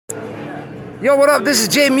Yo, what up? This is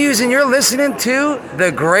Jay Muse, and you're listening to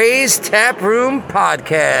the Gray's Tap Room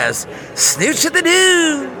Podcast. Snooch of the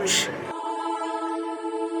Dooch.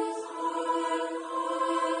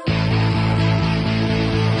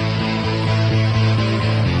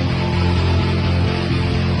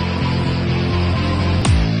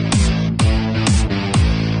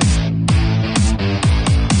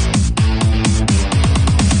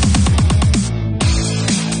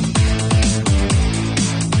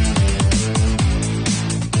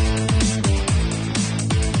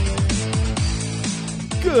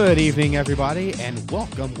 Good evening, everybody, and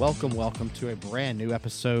welcome to a brand new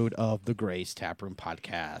episode of the Gray's Taproom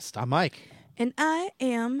Podcast. I'm Mike. And I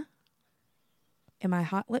am I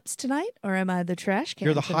Hot Lips tonight, or am I the trash can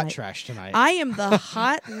You're the tonight? hot trash tonight. I am the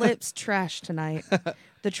Hot Lips trash tonight.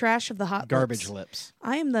 The trash of the hot Garbage lips. lips.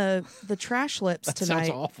 I am the trash lips That tonight.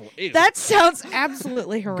 sounds awful. Ew. That sounds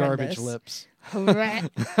absolutely horrendous. Garbage lips.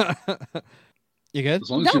 Horrendous. You good? As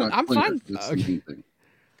long as No, you're not I'm clear, fine. it's the main thing.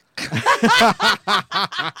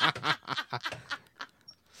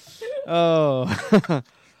 Oh.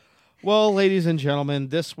 Well, ladies and gentlemen,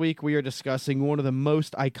 this week we are discussing one of the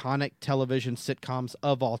most iconic television sitcoms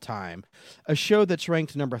of all time. A show that's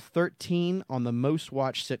ranked number 13 on the most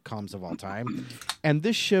watched sitcoms of all time. And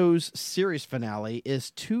this show's series finale is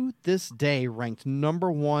to this day ranked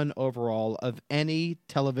number 1 overall of any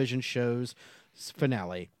television show's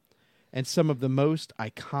finale. And some of the most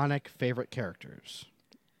iconic favorite characters.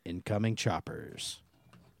 Incoming choppers.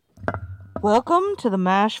 Welcome to the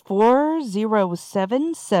MASH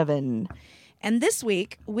 4077. And this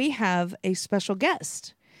week we have a special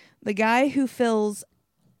guest. The guy who fills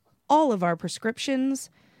all of our prescriptions,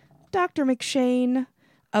 Dr. McShane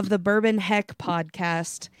of the Bourbon Heck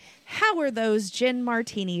podcast. How are those gin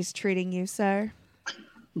martinis treating you, sir?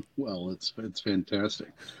 Well, it's fantastic.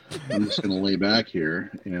 I'm just going to lay back here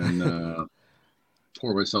and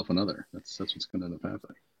pour myself another. That's what's going to end up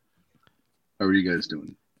happening. How are you guys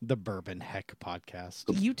doing? The Bourbon Heck podcast.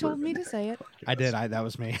 You told me to say it. I did. That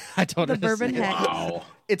was me. I told The her to Bourbon say it. Heck. Wow.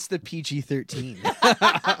 It's the PG-13.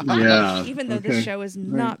 Yeah. Even though this show is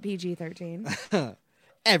not PG-13.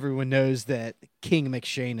 Everyone knows that King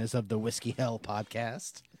McShane is of the Whiskey Hell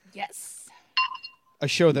podcast, Yes. a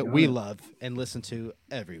show that we love and listen to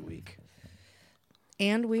every week.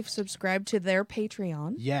 And we've subscribed to their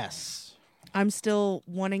Patreon. Yes. I'm still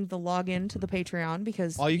wanting the login to the Patreon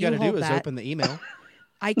because All you got to do is that. open the email.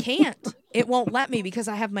 I can't. It won't let me because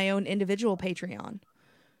I have my own individual Patreon.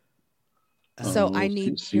 So Well, I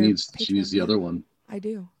need. She needs the other one. I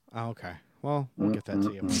do. Oh, okay. Well, we'll get that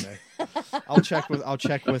to you one day. I'll check with our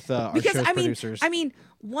Because show's I mean, producers.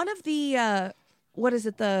 one of the what is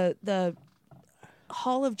it? The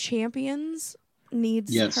Hall of Champions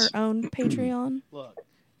needs Yes. her own Patreon.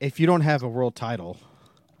 If you don't have a world title,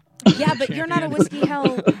 Yeah, but you're not a Whiskey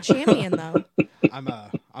Hell champion though.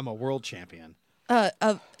 I'm a world champion.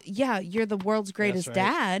 Yeah, you're the world's greatest That's right.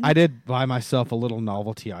 dad. I did buy myself a little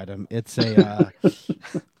novelty item. It's a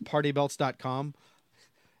partybelts.com.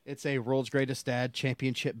 It's a World's Greatest Dad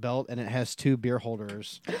championship belt, and it has 2 beer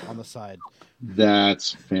holders on the side.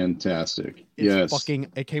 That's fantastic. It's Yes.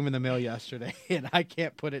 It came in the mail yesterday, and I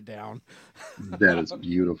can't put it down. That is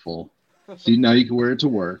beautiful. See, now you can wear it to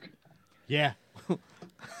work. Yeah. Like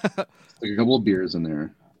a couple of beers in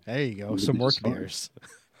there. There you go. It'll Some be work just fine. beers.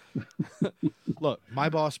 Look, my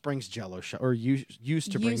boss brings Jello shot, or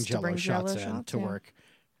used to bring Jello shots in to work,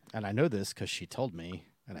 and I know this because she told me,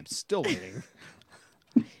 and I'm still waiting.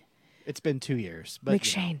 It's been 2 years, but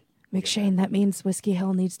McShane, that means Whiskey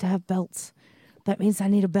Hell needs to have belts. That means I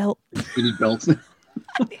need a belt. We need belts.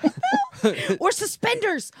 Or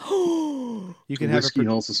suspenders. you can have Whiskey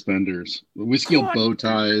Hill suspenders. Whiskey Hill bow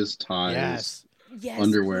ties, ties, yes,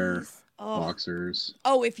 underwear, please. Oh. boxers.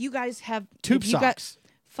 Oh, if you guys have tube if you got- socks.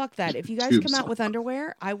 fuck that. If you guys Tube come out socks. with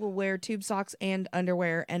underwear, I will wear tube socks and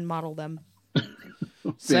underwear and model them.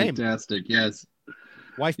 Same. Fantastic. Yes.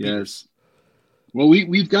 Wife beaters. Yes. Well,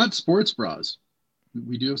 we've got sports bras.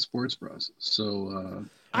 We do have sports bras. So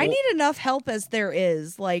I need enough help as there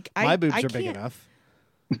is. Like My boobs I are big can't- enough.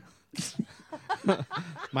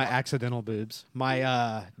 My accidental boobs.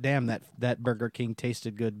 My damn that Burger King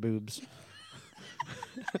tasted good boobs.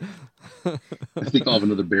 I think I'll have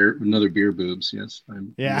another beer boobs. Yes.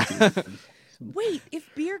 Yeah. Wait,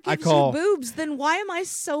 if beer I gives call- you boobs, then why am I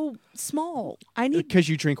so small? I need Because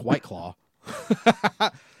you drink White Claw.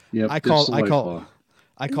 Yep, I it's call the White Claw.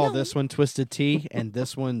 No. this one Twisted Tea, and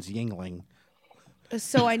this one's Yingling.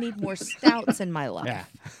 so I need more stouts in my life. Yeah.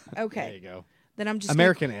 Okay. There you go. Then I'm just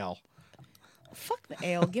American ale. Fuck the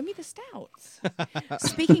ale. Give me the stouts.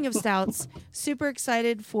 Speaking of stouts, super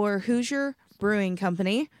excited for Hoosier Brewing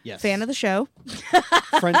Company. Yes. Fan of the show.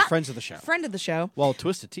 Friends of the show. Friend of the show. Well,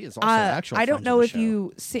 Twisted Tea is also actual. I don't friends know of the if show.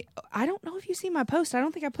 you see. I don't know if you see my post. I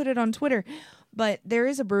don't think I put it on Twitter, but there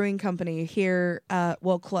is a brewing company here.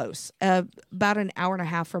 Well, close, about an hour and a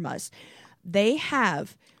half from us. They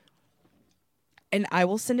have, and I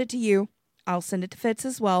will send it to you. I'll send it to Fitz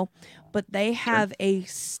as well. But they have a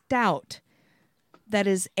stout that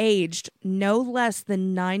is aged no less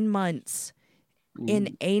than 9 months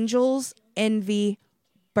in Angel's Envy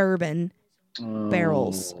bourbon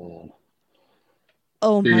barrels.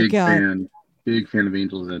 Oh my God. Big fan of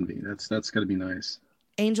Angel's Envy. That's got to be nice.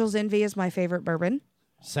 Angel's Envy is my favorite bourbon.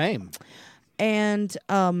 Same. And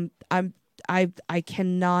I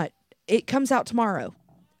cannot. It comes out tomorrow.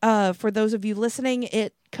 For those of you listening,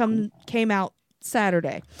 it came out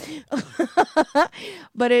Saturday.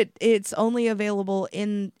 But it's only available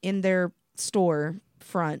in their store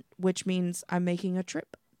front, which means I'm making a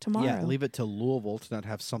trip tomorrow. Yeah, leave it to Louisville to not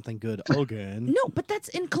have something good again. No, but that's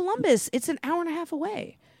in Columbus. It's an hour and a half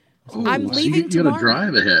away. Ooh, I'm so leaving you tomorrow.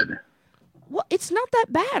 gotta drive ahead. Well, it's not that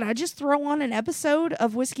bad. I just throw on an episode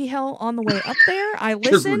of Whiskey Hell on the way up there. I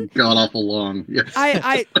Because we're listen. god awful long. Yes.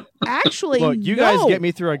 I actually Look, you no. guys get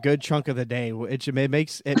me through a good chunk of the day. It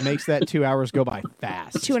makes that 2 hours go by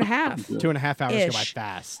fast. 2.5. 2.5 hours go by Ish.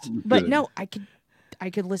 fast. But Good. no, I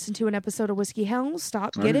could listen to an episode of Whiskey Hell,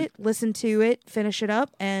 stop, All get right. it, listen to it, finish it up,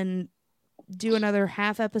 and do another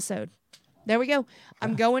half episode. There we go.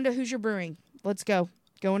 I'm going to Hoosier Brewing. Let's go.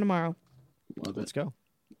 Going tomorrow. Love Let's it. go.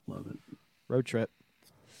 Love it. Road trip.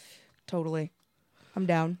 Totally. I'm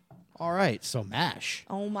down. All right, so MASH.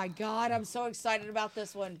 Oh my God, I'm so excited about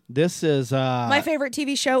this one. This is My favorite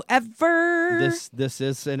TV show ever. This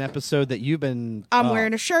is an episode that you've been I'm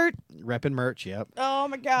wearing a shirt. repping merch. Yep. Oh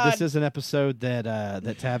my God. This is an episode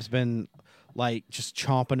that Tab's been like just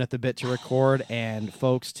chomping at the bit to record, and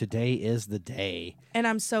folks, today is the day. And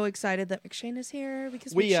I'm so excited that McShane is here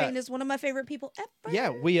because We, McShane is one of my favorite people ever. Yeah,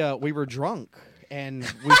 we were drunk and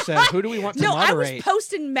we said, who do we want to No, I was moderate?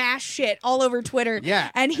 posting MASH shit all over Twitter.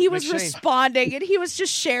 Yeah, And he was McShane. responding and he was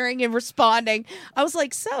just sharing and responding. I was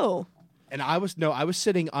like, so. And I was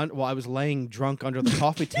sitting on I was laying drunk under the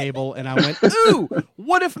coffee table, and I went, ooh,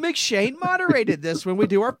 what if McShane moderated this when we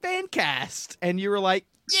do our fan cast? And you were like,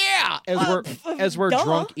 yeah, as we're duh.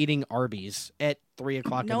 drunk eating Arby's at 3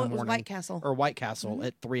 o'clock No, in the it was morning. White Castle. Or White Castle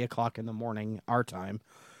at 3 o'clock in the morning, our time.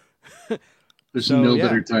 There's So, no yeah.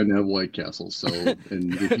 better time to have White Castle. So,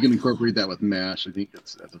 and if you can incorporate that with MASH, I think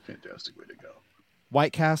that's a fantastic way to go.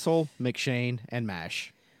 White Castle, McShane, and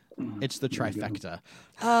MASH. It's the trifecta.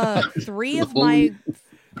 3 of my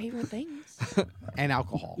favorite things. And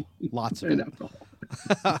alcohol. Lots of And it.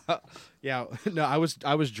 alcohol. Yeah, no, I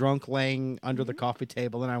was drunk laying under the coffee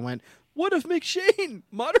table, and I went, what if McShane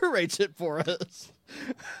moderates it for us?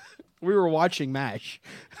 We were watching MASH.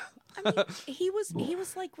 I mean, he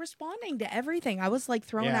was like responding to everything. I was like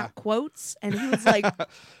throwing Yeah. out quotes and he was like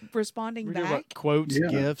responding We did back. what, quotes, Yeah.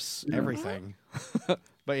 gifs, Yeah. everything.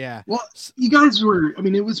 But yeah, Well, you guys were, I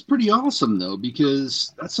mean, it was pretty awesome, though,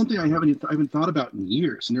 because that's something I haven't thought about in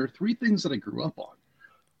years. And there are 3 things that I grew up on.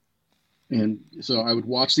 And so I would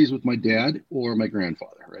watch these with my dad or my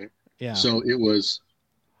grandfather, right? yeah. So it was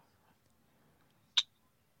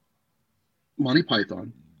Monty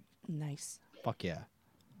Python, Nice. Fuck yeah.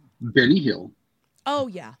 Benny Hill, Oh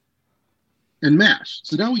yeah. and MASH.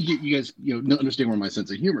 So now you guys understand where my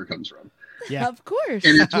sense of humor comes from. Yeah. Of course.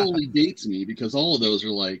 And it totally dates me because all of those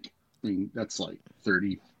are like, I mean, that's like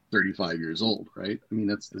 30, 35 years old, right? I mean,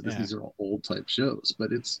 these are all old type shows,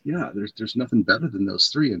 but there's nothing better than those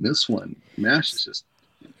 3. And this one, MASH, is just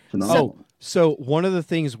phenomenal. So one of the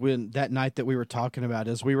things when that night that we were talking about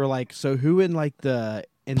is we were like, so who in like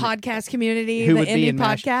podcast community, who the would be indie in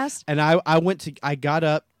MASH? podcast. And I got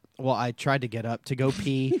up. Well, I tried to get up to go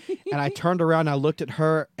pee, and I turned around. I looked at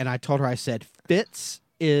her, and I told her, I said, Fitz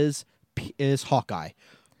is Hawkeye.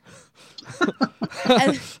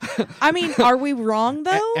 I mean, are we wrong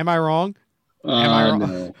though? Am I wrong? Am I wrong?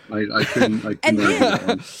 No, I couldn't. And argue that then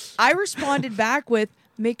one. I responded back with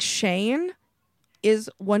McShane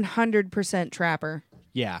is 100% Trapper.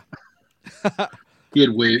 Yeah. He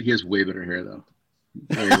has way better hair though.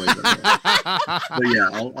 Way better hair. But yeah,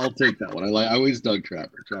 I'll take that one. I always dug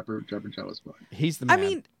Trapper. Trapper Chow was fun. He's the man. I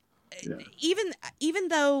mean, Yeah. even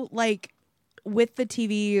though like with the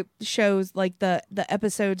TV shows, like the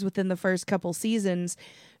episodes within the first couple seasons,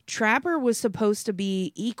 Trapper was supposed to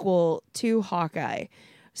be equal to Hawkeye.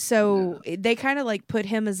 So they kind of like put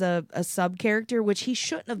him as a sub character, which he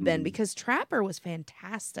shouldn't have been because Trapper was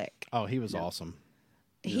fantastic. oh, he was awesome.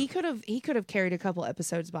 He could have carried a couple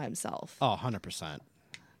episodes by himself. Oh, 100%.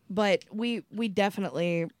 But we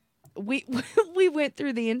definitely we we went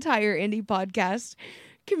through the entire indie podcast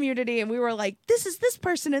community and we were like, this is this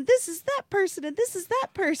person and this is that person and this is that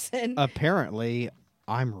person. Apparently,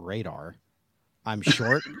 I'm Radar. I'm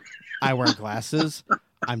short. I wear glasses.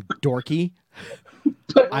 I'm dorky.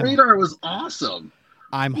 But Radar was awesome.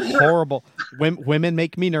 I'm horrible. Women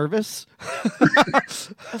make me nervous.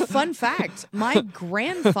 A fun fact, my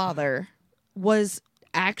grandfather was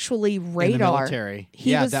actually Radar. In the military.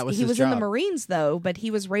 He was that was he his was job. in the Marines though, but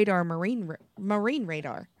he was Radar Marine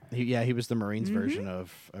Radar. He was the Marines version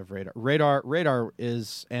of Radar. Radar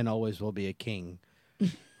is and always will be a king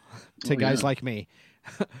to guys like me.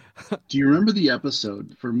 Do you remember the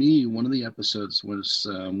episode? For me, one of the episodes was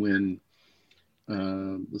when,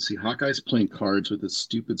 let's see, Hawkeye's playing cards with this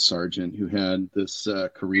stupid sergeant who had this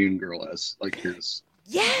Korean girl as like his.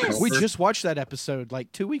 Yes, helper. We just watched that episode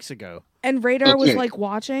like 2 weeks ago. and Radar was Okay. like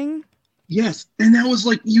watching. Yes, and that was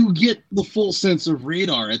like you get the full sense of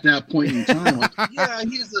Radar at that point in time. Like, yeah,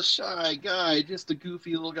 he's a shy guy, just a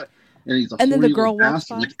goofy little guy, and he's a And then the horny girl little walks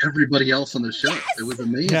bastard by. like everybody else on the show. It was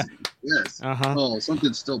amazing. Yeah. Yes. Uh-huh. Oh,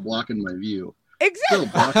 something's still blocking my view. Exactly. Still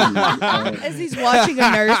blocking my view. As he's watching a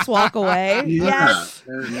nurse walk away. Yes.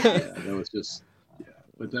 Yeah, that was just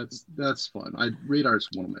but that's fun. Radar's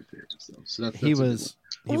one of my favorites though. So that's He a good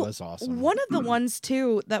was awesome. One of the ones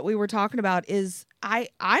too that we were talking about is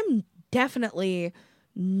I'm definitely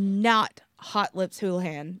not Hot Lips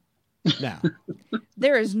Houlihan. No.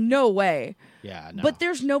 There is no way. Yeah, no. But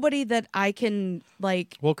there's nobody that I can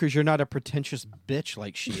like. Well, because you're not a pretentious bitch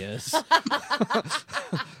like she is.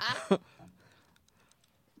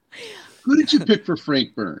 Who did you pick for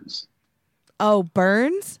Frank Burns? Oh,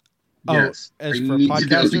 Burns. Oh, Yes. as I for need to know who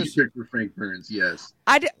podcasters? you picked for Frank Burns, yes.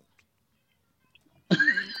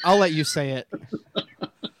 I'll let you say it.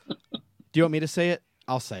 Do you want me to say it?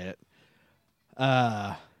 I'll say it.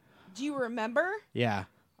 Do you remember? Yeah.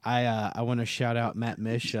 I want to shout out Matt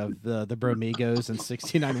Mish of the Bromigos and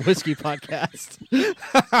 69 Whiskey podcast.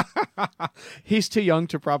 He's too young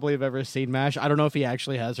to probably have ever seen MASH. I don't know if he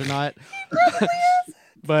actually has or not.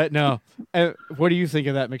 But no. What do you think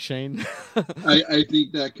of that, McShane? I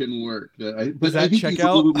think that can work. Does that I think check he's a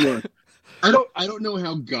out? little bit more. I don't know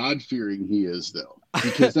how God fearing he is though,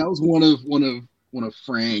 because that was one of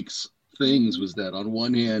Frank's things was that on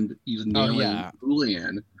one hand he's nailing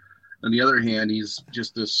Julian, on the other hand he's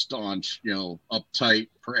just a staunch, uptight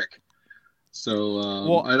prick. So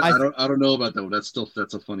I don't know about that.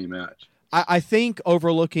 That's a funny match. I think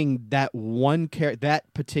overlooking that that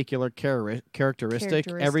particular characteristic,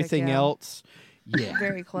 everything yeah. else, yeah,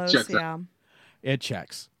 Very close. Checks Yeah. it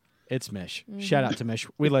checks. It's Mish. Shout out to Mish.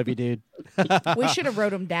 We love you, dude. We should have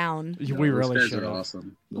wrote him down. We Those really guys should are have.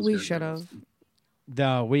 awesome. We should have.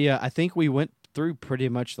 No, we. I think we went through pretty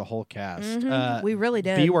much the whole cast. We really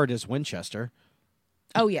did. B word is Winchester.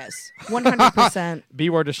 Oh yes, 100%. B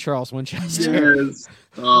word is Charles Winchester. Yes.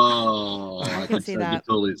 Oh, I can see that. can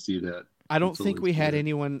totally see that. I don't Totally think we see had that.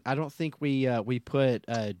 anyone. I don't think we put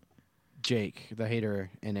Jake the hater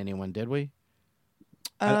in anyone, did we?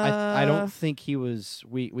 I don't think he was.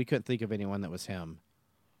 We couldn't think of anyone that was him.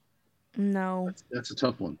 No, That's a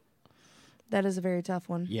tough one. that is a very tough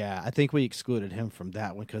one. Yeah, I think we excluded him from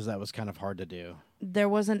that one because that was kind of hard to do. There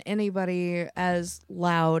wasn't anybody as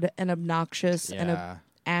loud and obnoxious and Yeah. an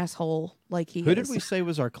asshole like he Who is. did we say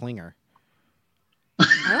was our clinger?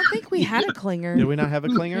 I don't think we had a clinger. Did we not have a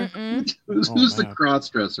clinger? Who's Oh, the man.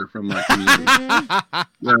 cross-dresser from our community?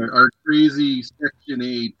 our crazy Section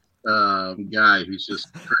 8 guy who's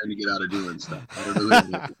just trying to get out of doing stuff. I don't know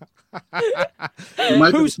who that is. He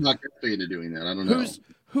might Who's- be not into doing that. I don't know.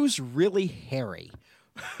 Who's really hairy?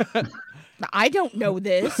 I don't know Who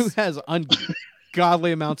this. has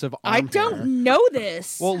ungodly amounts of arm I hair? don't know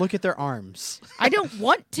this. Well, look at their arms. I don't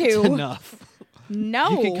want It's to. enough. No.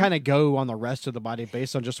 You can kind of go on the rest of the body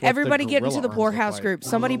based on just what Everybody the get into gorilla the arms poorhouse look like. group.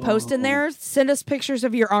 Somebody post in there. Send us pictures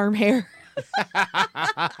of your arm hair.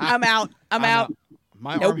 I'm out. I'm out.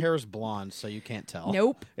 My Nope. arm hair is blonde, so you can't tell.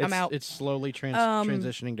 Nope. It's, I'm out. It's slowly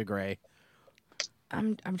transitioning to gray.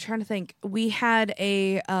 I'm trying to think. We had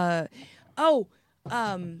a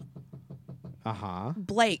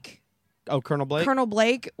Blake. Oh, Colonel Blake. Colonel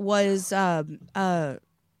Blake was Ryan.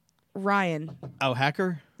 Oh,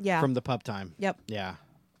 Hacker. Yeah. From the Pub Time. Yep. Yeah.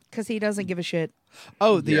 Because he doesn't give a shit.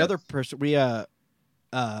 Oh, the Yes. other person we had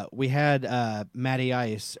Matty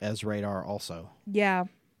Ice as Radar also, Yeah.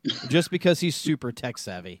 just because he's super tech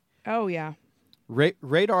savvy. Oh yeah.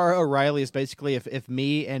 Radar O'Reilly is basically if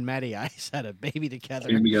me and Matty Ice had a baby together.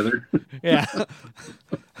 Came together. Yeah.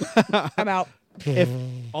 I'm out.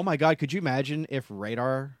 Oh my God, could you imagine if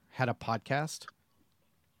Radar had a podcast?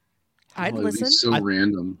 I'd Oh, it'd be listen. so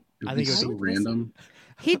random. I think it so would be- random.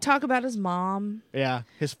 He'd talk about his mom, Yeah,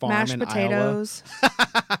 his farm mashed in potatoes.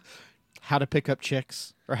 Iowa. How to pick up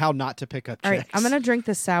chicks, or how not to pick up All chicks. right, I'm gonna drink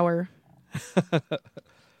this sour.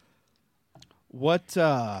 What?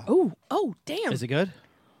 Oh, damn! Is it good?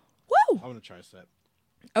 Woo! I want to try a sip.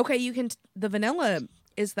 Okay, you can. The vanilla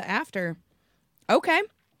is the after. Okay.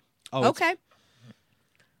 Oh, Okay.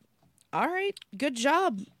 All right. Good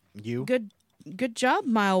job. You? Good job,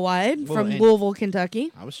 Mile Wide Well, from and- Louisville,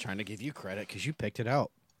 Kentucky. I was trying to give you credit because you picked it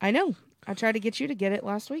out. I know. I tried to get you to get it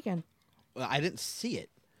last weekend. Well, I didn't see it,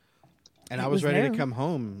 and It I was was ready there. to come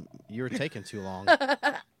home. You were taking too long.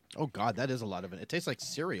 Oh God, that is a lot of it. It tastes like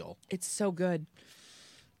cereal. It's so good.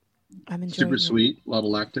 I'm enjoying Super it. sweet, a lot of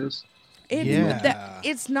lactose. Yeah.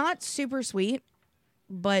 It's not super sweet,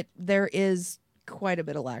 but there is quite a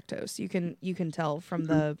bit of lactose. You can tell from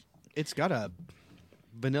the. It's got a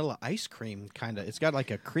vanilla ice cream kind of. It's got like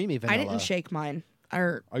a creamy vanilla. I didn't shake mine.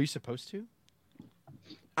 Or Are you supposed to?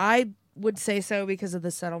 I would say so because of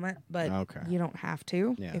the settlement, but Okay. you don't have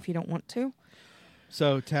to Yeah. if you don't want to.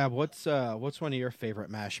 So Tab, what's one of your favorite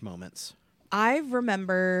MASH moments? I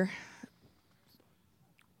remember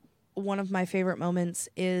one of my favorite moments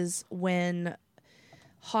is when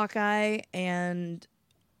Hawkeye and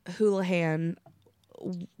Houlihan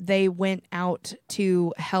they went out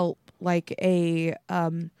to help like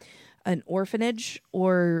an orphanage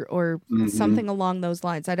or something along those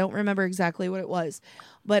lines. I don't remember exactly what it was,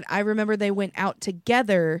 but I remember they went out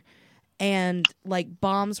together and like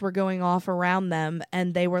bombs were going off around them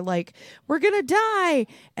and they were like, we're gonna die,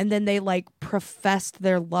 and then they like professed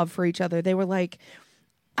their love for each other. They were like,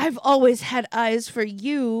 I've always had eyes for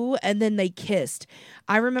you, and then they kissed.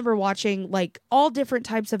 I remember watching like all different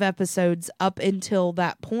types of episodes up until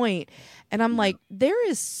that point, and I'm like, there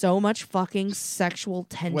is so much fucking sexual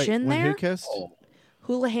tension Wait, when there. who kissed?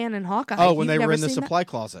 Houlihan and Hawkeye. Oh, when You've they were never in the seen that? supply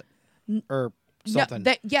closet or something.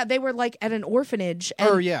 No, they were like at an orphanage. And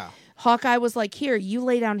Or yeah. Hawkeye was like, here, you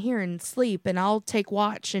lay down here and sleep, and I'll take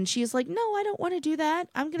watch. And she's like, no, I don't want to do that.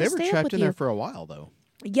 I'm going They to were stay up trapped with in you. there for a while though.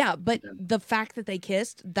 Yeah, but the fact that they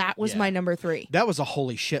kissed, that was Yeah. my number 3. That was a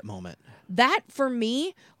holy shit moment. That, for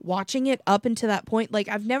me, watching it up until that point, like,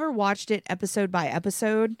 I've never watched it episode by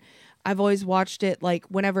episode. I've always watched it, like,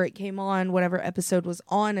 whenever it came on, whatever episode was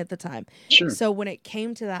on at the time. Sure. So when it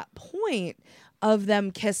came to that point of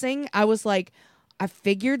them kissing, I was like, I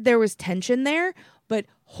figured there was tension there, but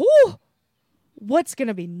whew, what's going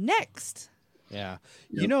to be next? Yeah.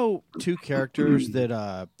 You know, two characters that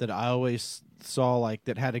I always saw like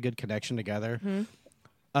that had a good connection together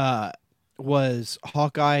was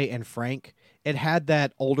Hawkeye and Frank. It had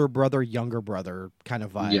that older brother, younger brother kind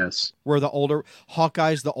of vibe. Yes. Where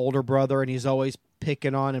Hawkeye's the older brother and he's always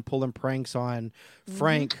picking on and pulling pranks on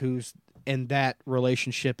Frank, who's in that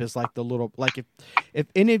relationship is like the little, like if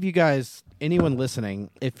any of you guys, anyone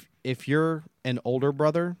listening, if you're an older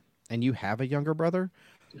brother and you have a younger brother,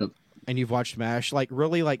 Yep. and you've watched MASH, like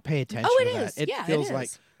really like pay attention Oh, to it that. is. It Yeah, it feels is. like,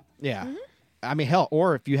 yeah. I mean, hell,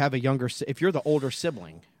 or if you have a if you're the older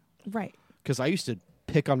sibling, Right, because I used to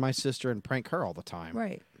pick on my sister and prank her all the time.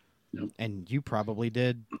 right. And you probably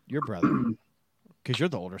did your brother because you're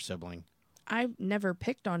the older sibling. I never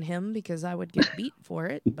picked on him because I would get beat for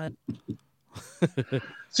it, but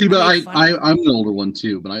See, but Really funny. I'm an older one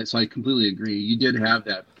too, but so I completely agree. You did have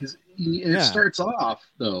that because it starts off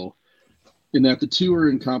though in that the two are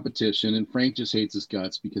in competition, and Frank just hates his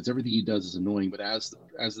guts because everything he does is annoying. But as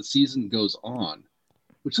the season goes on,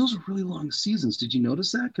 which those are really long seasons, did you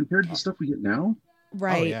notice that compared to the stuff we get now?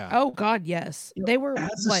 right. yeah. Oh God, yes. They were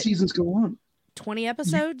As the what, seasons go on, 20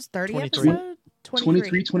 episodes, 30 23. episodes,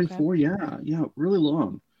 23, 24, yeah, really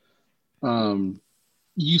long.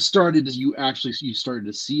 You started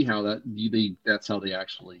to see how that's how they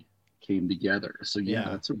actually came together. So yeah,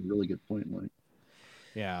 that's a really good point, Mike.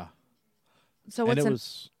 Yeah. So And what's it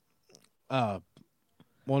was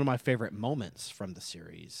one of my favorite moments from the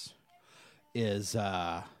series is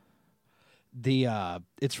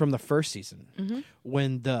it's from the first season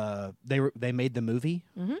when they made the movie.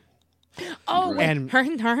 Oh, Right. and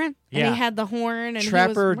and Yeah. he had the horn and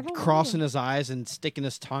Trapper he was, crossing his eyes and sticking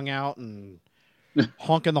his tongue out and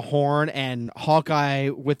honking the horn, and Hawkeye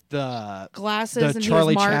with the glasses and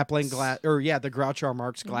Charlie he was Chaplin Marx. the Groucho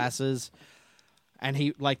Marx glasses, and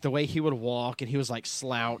he like the way he would walk, and he was like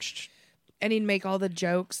slouched. And he'd make all the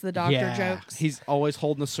jokes, the doctor jokes. He's always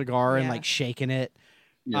holding a cigar and Yeah. like shaking it.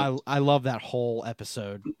 Yeah. I love that whole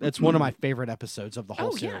episode. It's one of my favorite episodes of the whole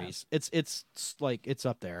Oh, yeah. series. It's like it's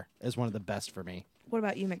up there as one of the best for me. What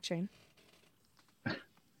about you, McShane?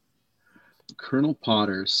 Colonel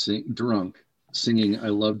Potter singing "I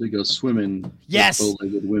love to go swimming." Yes! with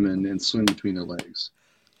bow-legged women and swim between their legs.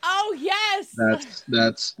 Oh yes.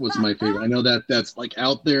 That's was my favorite. I know that's like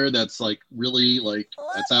out there. That's like really like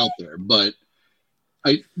that's out there, but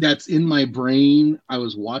that's in my brain. I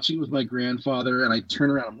was watching with my grandfather, and I turn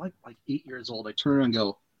around. I'm like 8 years old. I turn around and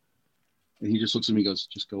go, and he just looks at me and goes,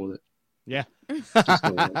 "Just go with it." Yeah. Just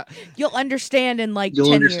go with it. You'll understand in like You'll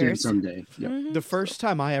 10 understand years. someday. Yep. Mhm. The first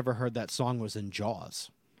time I ever heard that song was in Jaws.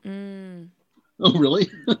 Oh, really?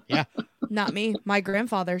 Yeah. Not me. My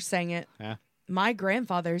grandfather sang it. Yeah. My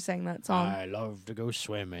grandfather sang that song. I love to go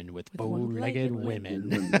swimming with one-legged bow-legged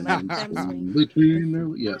women. Between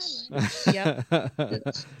their- yes. Yep. Yes.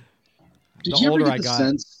 The Did you ever older get I the got-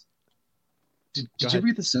 sense? Go Did you ahead. ever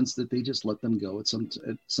get the sense that they just let them go at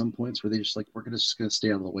some points where they just like we're just gonna stay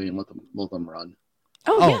out of the way and let them run?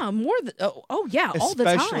 Oh, Oh. yeah, more than yeah, all the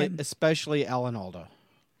time. Especially Alan Alda.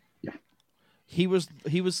 Yeah. He was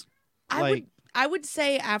like I would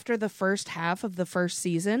say after the first half of the first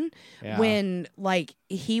season, Yeah. when like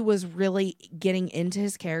he was really getting into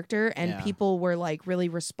his character and Yeah. people were like really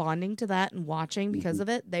responding to that and watching because of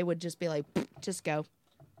it, they would just be like, just go.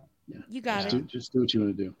 Yeah. You got Yeah. it. Just do what you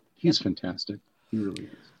want to do. He's fantastic. He really is.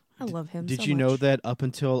 I love him. Did so you know much. that up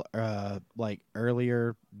until like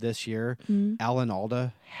earlier this year, Mhm. Alan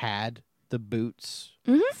Alda had the boots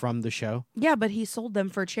Mhm. from the show? Yeah, but he sold them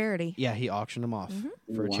for charity. Yeah, he auctioned them off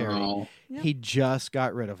for Wow. charity. Yep. He just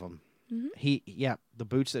got rid of them. Mhm. The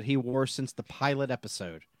boots that he wore since the pilot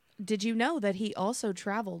episode. Did you know that he also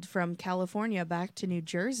traveled from California back to New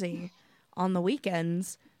Jersey on the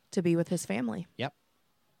weekends to be with his family? Yep.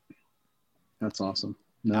 That's awesome.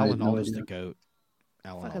 No, I had Alan no Alda's idea. the goat.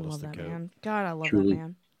 Alan Fucking Alda's love the that goat. man. God, I love Truly.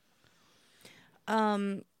 that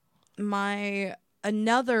man.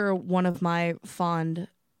 Another one of my fond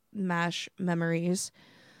MASH memories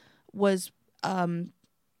was this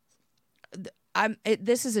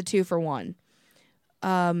is a 2-for-1.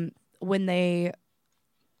 When they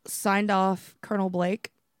signed off Colonel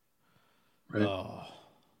Blake, Right. Oh.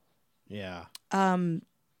 Yeah.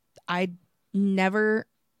 I never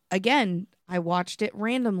again, I watched it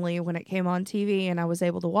randomly when it came on TV and I was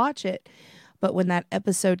able to watch it. But when that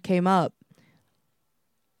episode came up,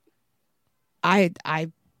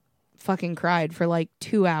 I fucking cried for like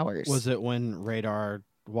 2 hours. Was it when Radar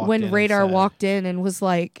walked in when and Radar said- walked in and was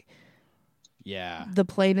like, Yeah. the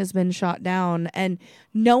plane has been shot down, and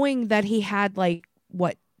knowing that he had like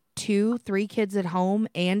what 2-3 kids at home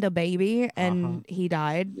and a baby and he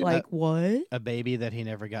died. Yeah. Like what? A baby that he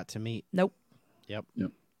never got to meet. Nope. Yep.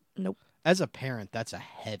 Nope. As a parent, that's a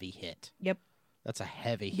heavy hit. Yep. That's a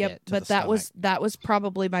heavy Yep. hit. To But the that was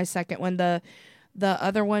probably my second one. The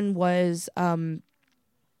other one was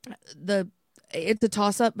it's a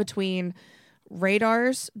toss up between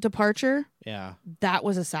Radar's departure. Yeah. That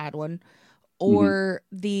was a sad one. Or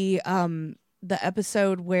the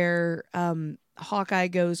episode where Hawkeye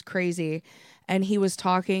goes crazy and he was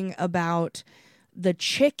talking about the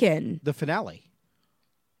chicken. The finale.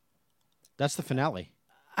 That's the finale.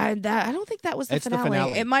 I don't think that was the It's the finale.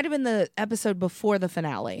 finale. It might have been the episode before the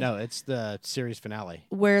finale. No, it's the series finale.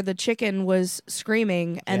 Where the chicken was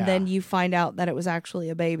screaming and Yeah. then you find out that it was actually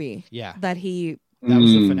a baby Yeah. that he That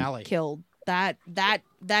was the finale. killed. That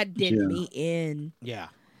did Yeah. me in. Yeah.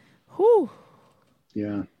 Whew.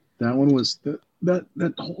 Yeah, that one was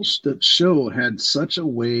that whole show had such a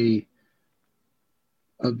way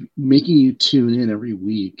of making you tune in every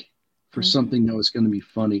week for something that was going to be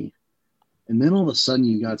funny, and then all of a sudden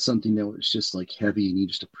you got something that was just like heavy, and you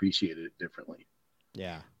just appreciated it differently.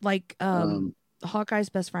 Yeah. Like Hawkeye's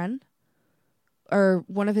best friend, or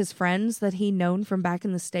one of his friends that he known from back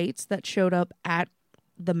in the States that showed up at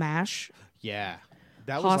the MASH Yeah.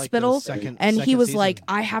 That hospital, was like the second, and he second was season. like,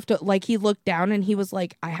 I have to, like, he looked down and he was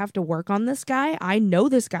like, I have to work on this guy. I know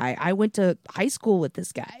this guy. I went to high school with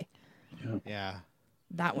this guy. Yeah.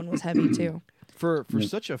 That one was heavy too. For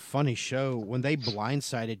such a funny show, when they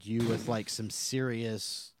blindsided you with like some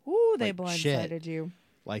serious, Ooh, they like, shit. blindsided you.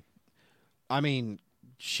 like, I mean,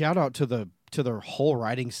 shout out to the whole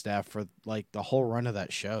writing staff for like the whole run of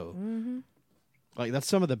that show. Mm-hmm. Like that's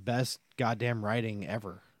some of the best goddamn writing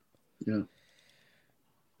ever. Yeah,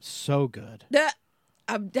 So good.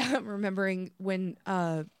 I'm remembering when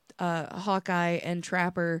Hawkeye and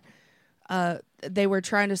Trapper, they were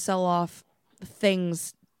trying to sell off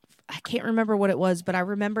things. I can't remember what it was, but I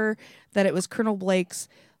remember that it was Colonel Blake's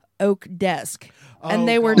oak desk. And Oh,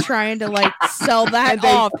 they were God. trying to like sell that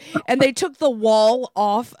off, and they took the wall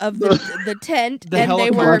off of the tent, The and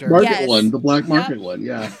they were helicopter. market yes. one, the black market one.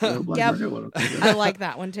 Yeah, the black Yep. market one. I like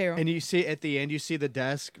that one too. And you see at the end, you see the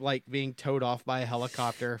desk like being towed off by a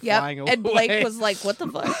helicopter Yep. flying away. And Blake was like, "What the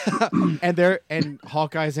fuck?" and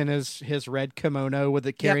Hawkeye's in his red kimono with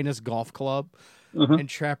it carrying his golf club. Uh-huh. and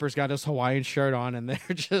Trapper's got his Hawaiian shirt on, and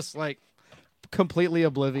they're just like completely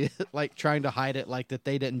oblivious, like trying to hide it, like that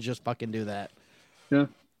they didn't just fucking do that. Yeah.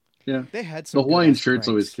 Yeah. They had some The Hawaiian good-ass shirts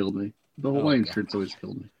always pranks. killed me. The Hawaiian God. shirts always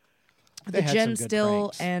killed me. They The had Gen some good Still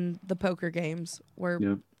pranks. and the poker games were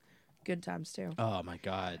Yeah. good times too. Oh my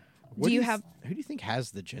god. Do you have? Who do you think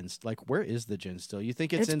has the gin? Like, where is the gin still? You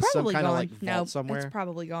think it's in some probably kind of gone. like vault No, somewhere? it's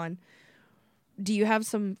probably gone. Do you have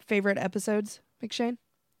some favorite episodes, McShane?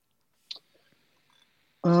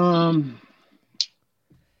 I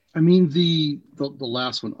mean the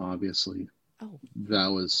last one, obviously. Oh. That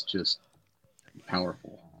was just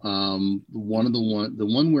powerful. The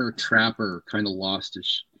one where Trapper kind of lost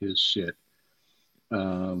his shit.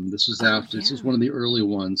 This was this was one of the early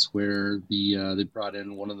ones where they brought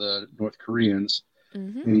in one of the North Koreans,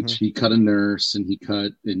 Mm-hmm. and he cut a nurse, and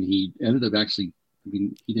he ended up actually. I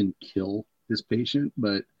mean, he didn't kill his patient,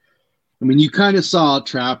 but I mean, you kind of saw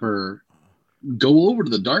Trapper go over to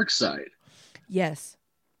the dark side. Yes.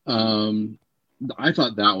 I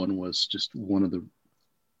thought that one was just one of the.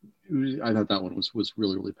 I thought that one was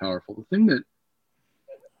really, really powerful. The thing that,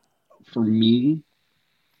 for me,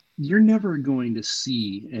 you're never going to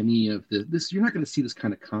see any of this. You're not going to see this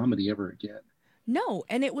kind of comedy ever again. No,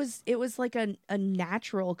 and it was like a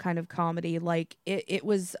natural kind of comedy. Like it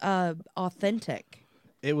was authentic.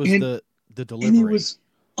 It was the delivery. And it was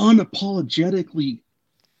unapologetically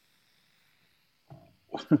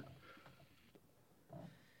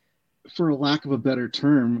for a lack of a better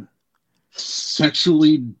term,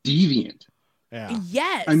 sexually deviant. Yeah.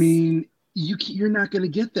 Yes. I mean, you're not going to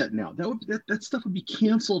get that now. That stuff would be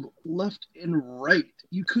canceled left and right.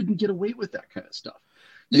 You couldn't get away with that kind of stuff.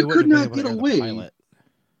 You could not get away.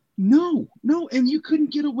 No, and you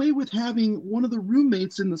couldn't get away with having one of the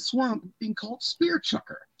roommates in the swamp being called Spear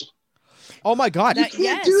Chucker. Oh my god! You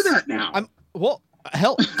can't do that now.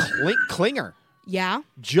 Hell, Klinger. Yeah.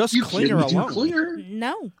 Just You Klinger couldn't do alone. Klinger.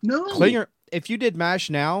 No. Klinger. If you did MASH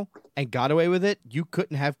now and got away with it, you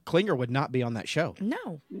couldn't have Klinger would not be on that show.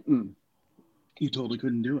 No. Mm-mm. You totally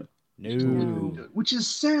couldn't do it. No. Totally do it, which is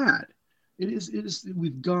sad. It is.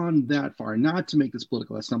 We've gone that far. Not to make this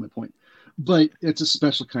political. That's not my point. But it's a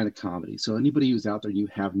special kind of comedy. So anybody who's out there, you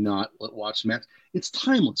have not watched Max. It's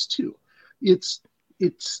timeless too. It's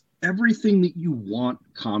everything that you want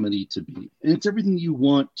comedy to be, and it's everything you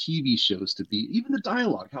want TV shows to be. Even the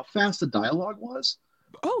dialogue, how fast the dialogue was.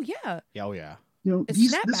 Oh yeah. Oh yeah. You know,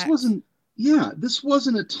 It's this wasn't. Yeah, this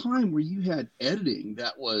wasn't a time where you had editing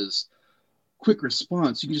that was quick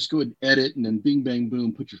response. You can just go ahead and edit, and then bing bang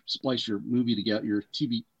boom, splice your movie together, your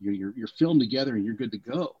TV, your film together, and you're good to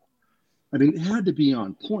go. I mean, it had to be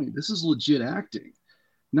on point. This is legit acting,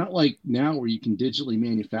 not like now where you can digitally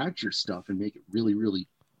manufacture stuff and make it really, really,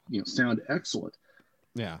 sound excellent.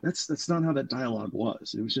 Yeah, that's not how that dialogue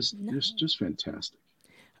was. It was just fantastic.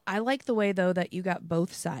 I like the way though that you got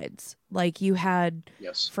both sides. Like you had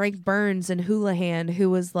Yes. Frank Burns and Houlihan, who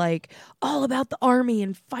was like all about the army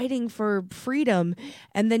and fighting for freedom,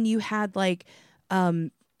 and then you had like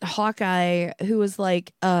Hawkeye, who was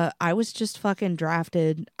like, I was just fucking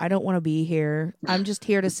drafted. I don't want to be here. I'm just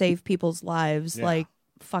here to save people's lives. Yeah. Like,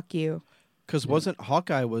 fuck you. because wasn't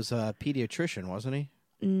Hawkeye was a pediatrician, wasn't he?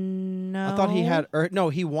 No, I thought he had, or no,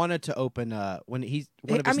 he wanted to open when he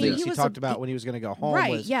one of his I mean, things he he was talked about when he was going to go home.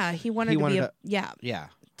 right. was, Yeah, he wanted to be yeah.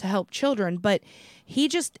 to help children, but he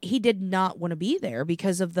did not want to be there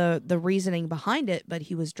because of the reasoning behind it. But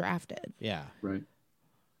he was drafted. Yeah. Right.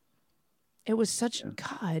 It was such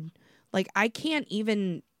God, like I can't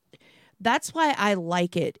even. That's why I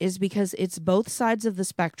like it, is because it's both sides of the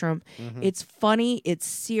spectrum. Mhm. It's funny, it's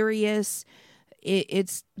serious,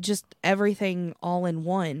 it's just everything all in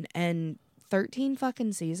one. And 13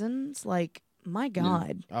 fucking seasons, like my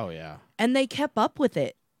God. Oh yeah. And they kept up with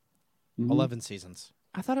it. Mhm. 11 seasons,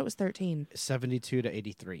 I thought it was 13. 72 to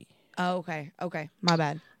 83. Oh, okay, my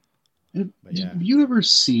bad. Have But yeah. you ever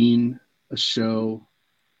seen a show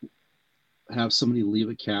have somebody leave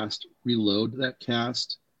a cast, reload that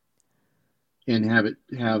cast, and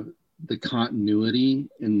have the continuity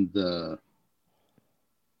and the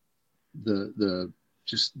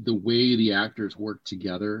just the way the actors work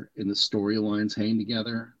together and the storylines hang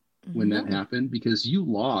together when that No. happened? Because you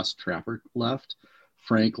lost. Trapper left,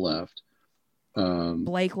 Frank left,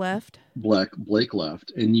 Blake left. Blake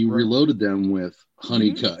left, and you Right. reloaded them with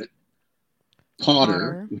Honeycutt, Potter,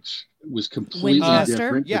 Potter. which was completely Winchester?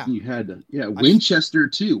 different. Yeah. But you had Winchester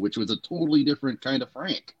too, which was a totally different kind of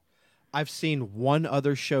Frank. I've seen one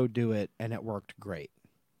other show do it, and it worked great.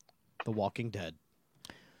 The Walking Dead.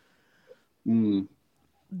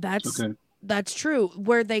 That's Okay. That's true.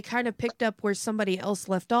 Where they kind of picked up where somebody else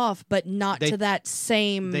left off, but not to that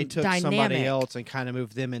same They took dynamic. somebody else and kind of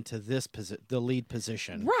moved them into the lead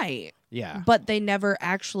position. Right. Yeah. But they never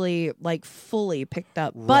actually like fully picked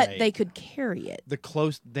up. But Right. they could carry it.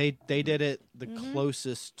 They did it the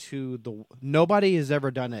closest to the nobody has ever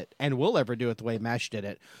done it and will ever do it the way MASH did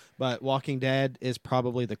it. But Walking Dead is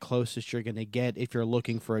probably the closest you're going to get if you're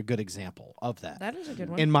looking for a good example of that. That is a good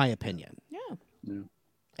one. In my opinion. Yeah. Yeah.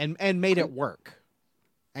 And made it work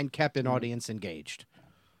and kept an audience engaged.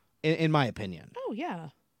 In my opinion. Oh yeah.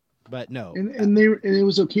 But no. And it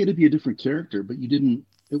was okay to be a different character, but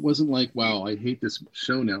it wasn't like, wow, I hate this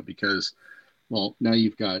show now because, well, now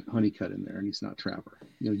you've got Honeycutt in there and he's not Trapper.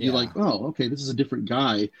 You're like, oh, okay, this is a different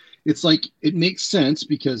guy. It's like, it makes sense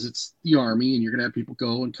because it's the army and you're going to have people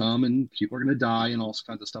go and come and people are going to die and all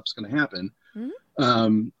kinds of stuff's going to happen.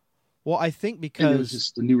 Mm-hmm. Well, I think And because it was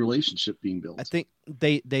just a new relationship being built. I think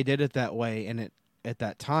they did it that way at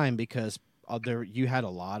that time because you had a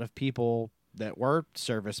lot of people that were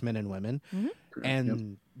servicemen and women,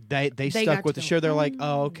 and they stuck with the show. They're like,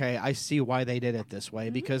 oh, okay, I see why they did it this way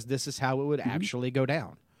because this is how it would actually go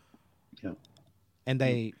down. Yeah, and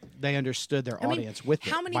they understood their audience with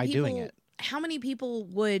it by doing it. How many people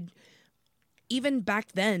would, even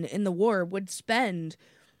back then in the war, would spend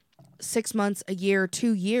 6 months, a year,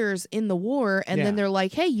 2 years in the war, and then they're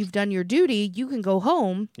like, hey, you've done your duty, you can go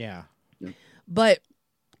home. Yeah. But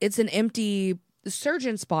it's an empty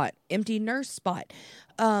surgeon spot, empty nurse spot.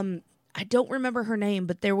 I don't remember her name,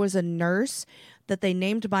 but there was a nurse that they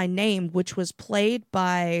named by name, which was played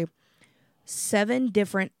by 7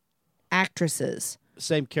 different actresses.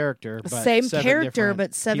 Same character, but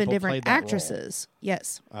seven different actresses.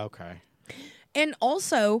 Yes. Okay. And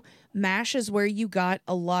also, MASH is where you got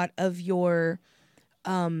a lot of your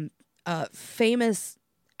famous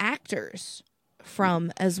actors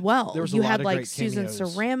from as well. There was you a lot had of like great Susan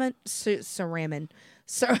cameos. Sarandon. Susan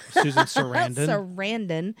Sarandon.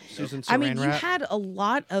 Sarandon. Susan I mean, you Saranrat. had a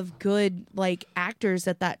lot of good like actors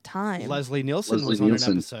at that time. Leslie Nielsen was Nielsen.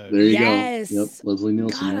 on an episode. There you Yes. go. Yep, Leslie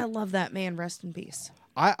Nielsen. God, yeah. I love that man. Rest in peace.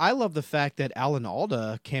 I love the fact that Alan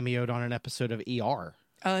Alda cameoed on an episode of ER.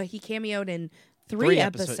 He cameoed in 3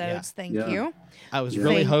 episodes. Yeah. Thank Yeah. you. I was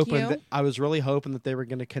really Thank hoping you. that they were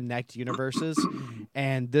going to connect universes,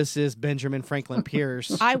 and this is Benjamin Franklin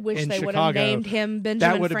Pierce. I wish in they would Chicago. have named him That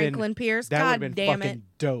Benjamin would have been- Franklin Pierce. That would God have been damn fucking it.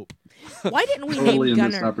 dope, Why didn't we Totally name a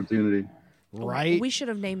missed Gunner? opportunity. right? We should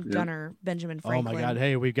have named Yeah. Gunner Benjamin Oh Franklin. my God!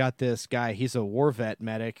 Hey, we've got this guy. He's a war vet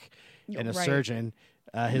medic and a Right. surgeon.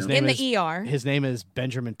 His In name the is ER. His name is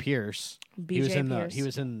Benjamin Pierce. BJ he was in Pierce.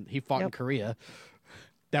 he fought in Yep. Korea.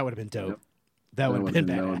 That would have been dope. Yep. That would have been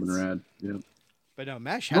That would have been badass. rad. Yep. But no,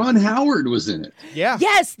 MASH had Ron Howard was in it. yeah.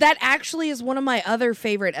 Yes, that actually is one of my other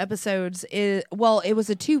favorite episodes. It was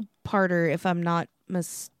a 2-parter, if I'm not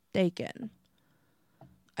mistaken.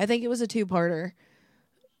 I think it was a 2-parter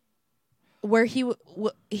where he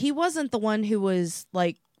wasn't the one who was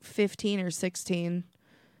like 15 or 16,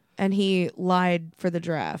 and he lied for the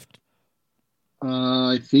draft.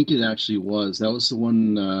 I think it actually was. That was the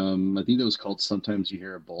one. I think that was called "Sometimes You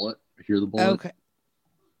Hear a Bullet." Hear the bullet. Okay.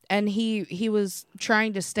 And he was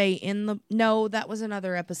trying to stay in the... No, that was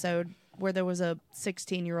another episode where there was a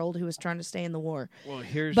 16-year-old who was trying to stay in the war. Well,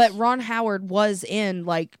 here's But Ron Howard was in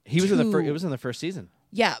like he was in the 2 first. It was in the first season.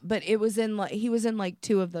 Yeah, but it was in like he was in like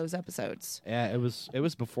 2 of those episodes. Yeah, it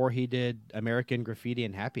was before he did American Graffiti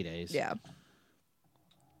and Happy Days. Yeah.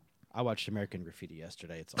 I watched American Graffiti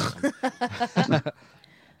yesterday. It's awesome.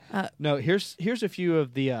 No, here's a few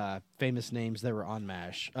of the famous names that were on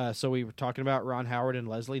MASH. So we were talking about Ron Howard and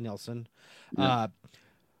Leslie Nielsen.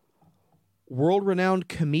 World-renowned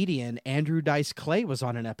comedian Andrew Dice Clay was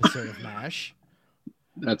on an episode of MASH.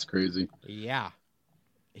 That's crazy. Yeah,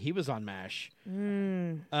 he was on MASH.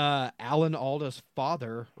 Mm. Alan Alda's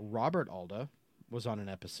father, Robert Alda, was on an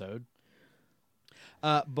episode.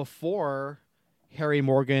 Before Harry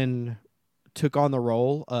Morgan took on the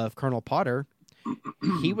role of Colonel Potter,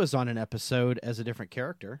 he was on an episode as a different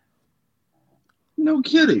character. No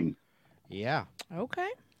kidding. Yeah. Okay.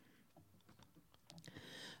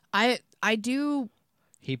 I do.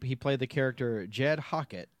 He played the character Jed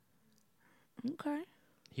Hockett. Okay.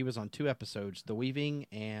 He was on 2 episodes, The Weaving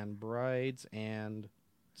and Brides and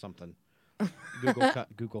something.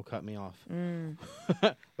 Google cut me off. Mm.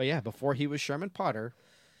 But yeah, before he was Sherman Potter,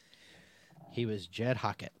 he was Jed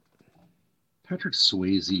Hockett. Patrick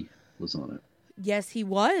Swayze was on it. Yes, he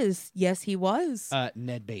was. Yes, he was.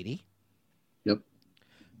 Ned Beatty. Yep.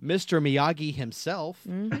 Mr. Miyagi himself,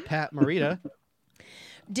 Pat Morita.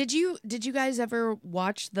 Did you guys ever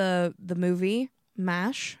watch the movie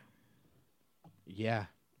MASH? Yeah.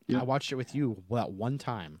 I watched it with you one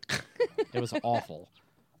time. It was awful.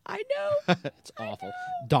 I know. It's awful.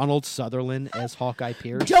 Donald Sutherland as Hawkeye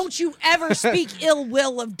Pierce. Don't you ever speak ill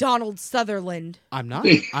will of Donald Sutherland. I'm not.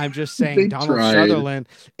 I'm just saying They Donald tried. Sutherland.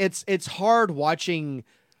 It's hard watching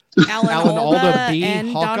Alan Aldo Alda be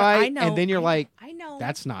and Hawkeye, I know, and then you're like, I know.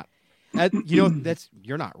 that's not.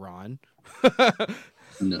 You're not Ron.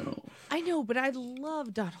 No. I know, but I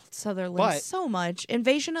love Donald Sutherland But- so much.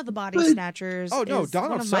 Invasion of the Body But- Snatchers. Oh no, is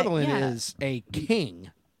Donald one of my- Sutherland yeah. is a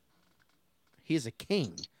king. He's a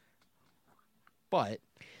king. But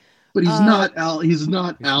But he's not Al. He's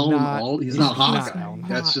not Alan not- Alda. He's he's not not Hawkeye. Alan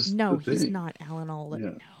That's Not- just no. the thing. He's not Alan Alda.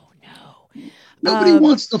 Yeah. No. Nobody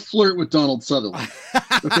wants to flirt with Donald Sutherland.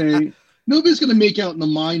 Okay. Nobody's going to make out in the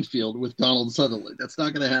minefield with Donald Sutherland. That's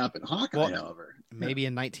not going to happen. Hawkeye, Well, however, maybe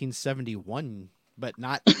in 1971, but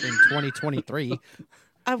not in 2023.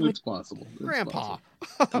 I would. it's possible. It's Grandpa.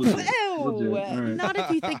 possible. Legit. Ew, Legit. All right. not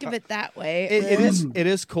if you think of it that way. It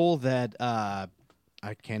is cool that I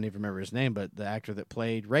can't even remember his name, but the actor that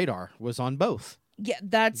played Radar was on both. Yeah,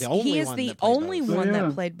 that's The only he is one the that played only both. one Yeah.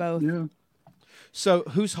 that played both. Yeah. So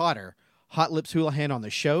who's hotter, Hot Lips Houlihan on the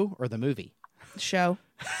show or the movie? Show.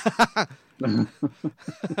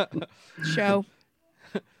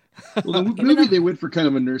 Well, the movie they went for kind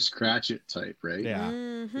of a Nurse Cratchit type, right? Yeah,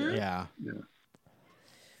 Mhm. yeah.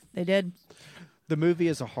 They did. The movie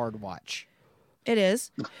is a hard watch It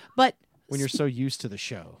is. But when you're so used to the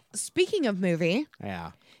show. speaking of movie,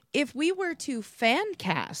 Yeah. if we were to fan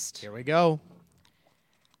cast Here we go.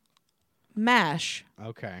 MASH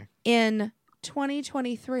Okay. in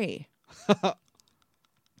 2023,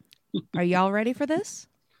 are y'all ready for this?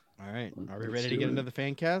 All right. Are we Let's ready to do get it. into the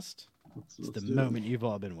fan cast? Let's It's the do it. moment you've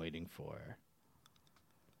all been waiting for.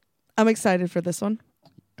 I'm excited for this one.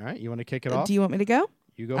 All right. You want to kick it off? Do you want me to go?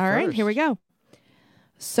 You go All first. right, here we go.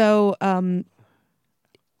 So,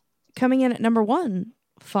 coming in at number 1,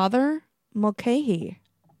 Father Mulcahy.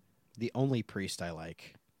 The only priest I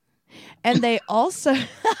like. And they also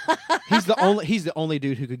He's the only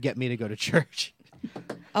dude who could get me to go to church.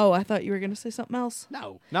 Oh, I thought you were going to say something else.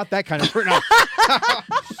 No, not that kind of no.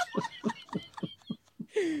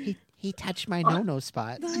 he touched my no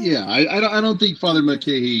spot. Yeah, I don't think Father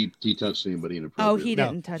McKay he touched anybody inappropriate. Oh, he No,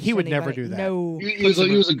 didn't touch he would never anybody. do that. No. He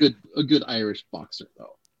was a good Irish boxer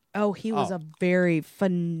though. Oh, he was Oh. a very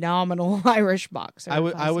phenomenal Irish boxer.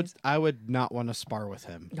 I would not want to spar with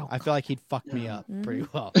him. Oh, I feel like he'd fuck me up Mm-hmm. pretty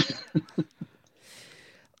well.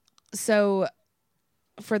 So,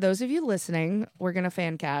 for those of you listening, we're going to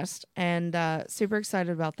fan cast and super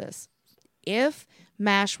excited about this. If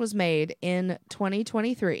MASH was made in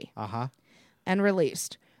 2023 Uh-huh. and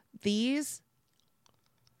released, these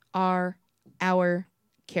are our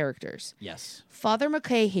characters. Yes. Father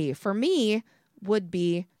McCahey, for me, would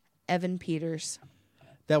be Evan Peters.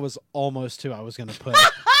 That was almost who I was going to put.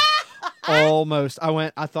 Almost.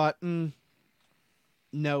 I thought,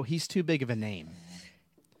 no, he's too big of a name.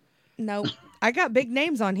 No, I got big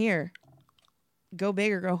names on here. Go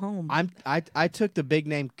big or go home. I took the big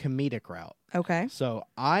name comedic route. Okay. So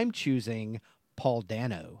I'm choosing Paul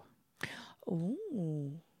Dano.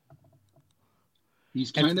 Ooh.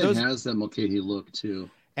 He's And kind for of those- has that Mulcahy look too.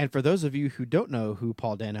 And for those of you who don't know who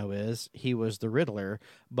Paul Dano is, he was the Riddler.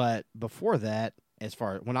 But before that,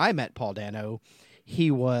 when I met Paul Dano, he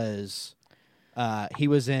was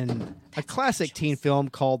in a classic teen film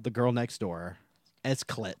called The Girl Next Door as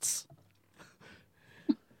Klitz.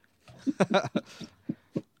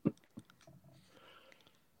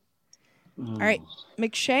 All right.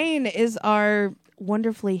 McShane is our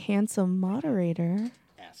wonderfully handsome moderator.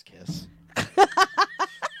 Ass kiss.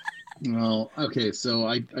 Well, okay, so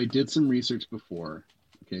I did some research before.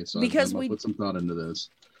 Okay, so Because I'm we- gonna put some thought into this.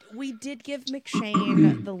 We did give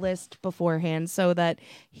McShane the list beforehand so that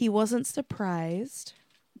he wasn't surprised.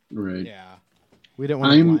 Right. Yeah. We didn't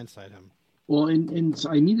want to blindside him. Well, and so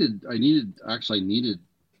I needed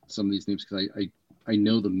some of these names because I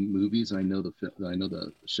know the movies and I know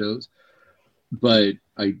the shows, but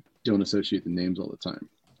I don't associate the names all the time.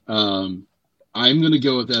 I'm going to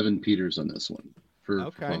go with Evan Peters on this one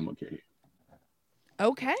for Paul Mulcahy.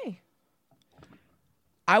 Okay.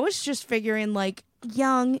 I was just figuring like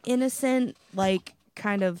young, innocent, like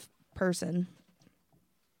kind of person.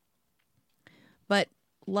 But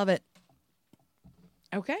love it.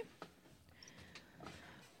 Okay.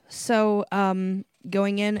 So,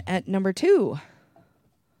 going in at number 2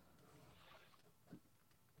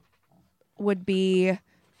 would be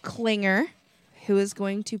Klinger, who is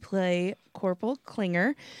going to play Corporal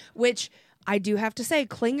Klinger, which I do have to say,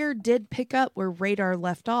 Klinger did pick up where Radar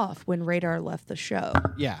left off when Radar left the show.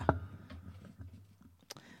 Yeah.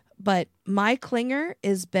 But My Klinger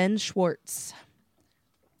is Ben Schwartz.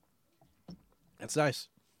 That's nice.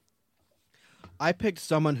 I picked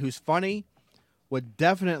someone who's funny, would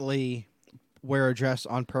definitely wear a dress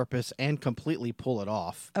on purpose and completely pull it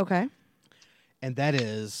off, Okay. and that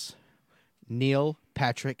is Neil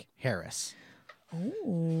Patrick Harris.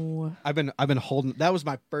 Ooh. I've been holding. That was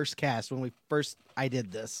my first cast when I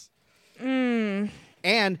did this.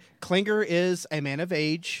 And Klinger is a man of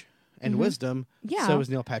age and wisdom. Yeah. So is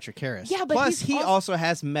Neil Patrick Harris. Yeah, but plus he's he also- also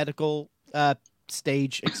has medical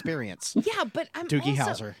stage experience. Yeah, but I'm Doogie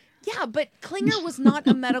also... Howser. Yeah, but Klinger was not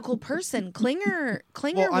a medical person. Klinger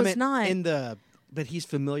I was meant not. but he's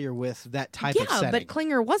familiar with that type of Yeah, setting. but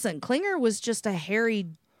Klinger wasn't. Klinger was just a hairy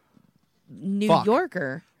New Fuck.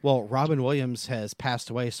 Yorker. Well, Robin Williams has passed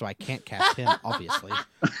away, so I can't cast him, obviously.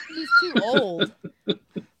 He's too old. But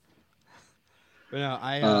no,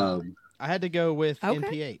 I had to go with Okay.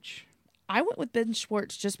 NPH. I went with Ben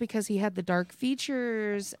Schwartz just because he had the dark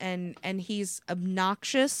features and he's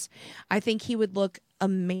obnoxious. I think he would look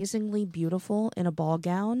amazingly beautiful in a ball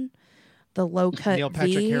gown. The low cut Neil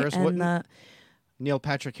Patrick V Harris and wouldn't? Neil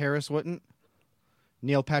Patrick Harris wouldn't.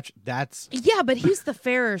 That's yeah, but he's the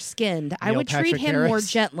fairer skinned. I Neil would treat Patrick him more Harris?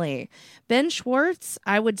 gently. Ben Schwartz,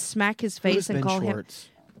 I would smack his face who's and Ben call him. Schwartz?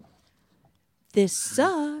 This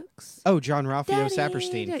sucks. Oh, John Ralphio Daddy.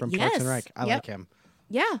 Saperstein from Yes. Parks and Rec. I Yep. like him.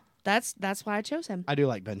 Yeah, that's why I chose him. I do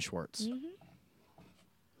like Ben Schwartz.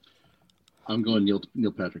 I'm going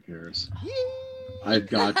Neil Patrick Harris. I've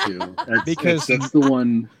got to. Because- that's the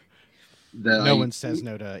one that No one says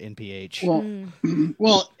no to NPH.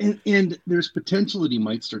 Well, and there's potential that he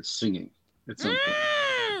might start singing at some point.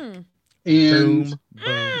 Boom, And boom.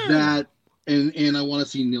 that and I want to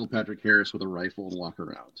see Neil Patrick Harris with a rifle and walk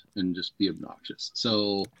around and just be obnoxious.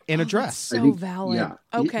 So In a Oh, dress. that's I so think- valid. yeah,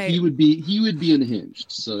 Okay. he would be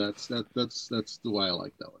unhinged. So that's the why I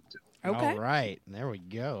like that one too. Okay. All right. There we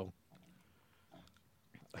go.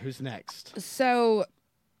 Who's next? So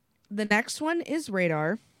the next one is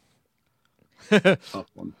Radar. Tough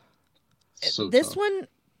one. So tough.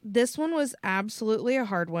 This one was absolutely a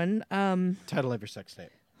hard one. Title of your sex tape.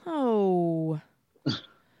 Oh.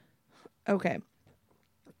 Okay.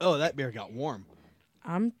 Oh, that beer got warm.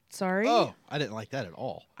 I'm sorry. Oh, I didn't like that at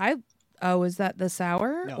all. Is that the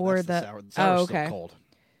sour No, or that's the? the sour. The sour's okay. still cold.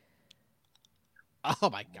 Oh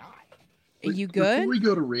my god. Are you Before good? we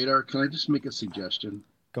go to Radar, can I just make a suggestion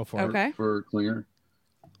Go for it. Okay. for Klinger?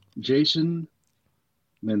 Jason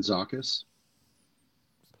Mantzoukas.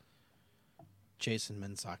 Jason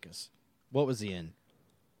Mantzoukas. What was he in?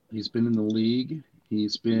 He's been in the league.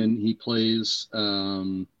 He plays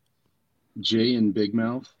Jay in Big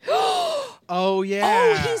Mouth. Oh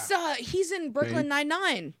yeah. Oh, he's in Brooklyn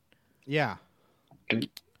Nine-Nine. Yeah.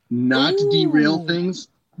 Not to derail Ooh. things,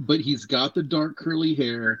 but he's got the dark curly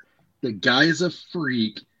hair. The guy's a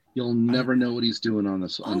freak. You'll never know what he's doing on the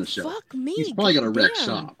show. Fuck me. He's probably got a wreck damn.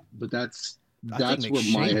 shop, but that's I think where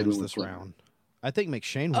McShane my head wins went this with round. I think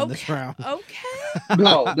McShane won this round. Okay.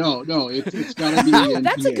 No. It's got to be. Oh,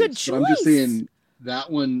 that's a NPH, good but I'm just choice. saying that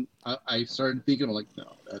one. I started thinking, I'm like,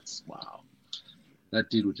 no, that's wow. That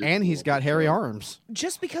dude would just. And he's got hairy arms.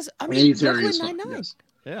 Just because And he's hairy Brooklyn as fuck, Nine-Nine. yes.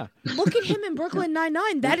 Yeah. Look at him in Brooklyn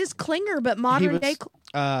Nine-Nine. That is Klinger, but modern day.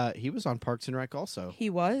 He was on Parks and Rec also. He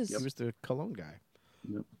was. He was the cologne guy.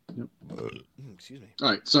 Yep. Excuse me. All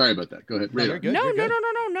right, sorry about that. Go ahead. No, Radar. you're good. No, you're no, good. no,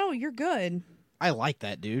 no, no, no. You're good. I like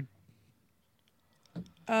that dude.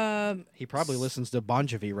 He probably listens to Bon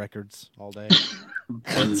Jovi records all day. Bon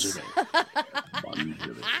Jovi. Bon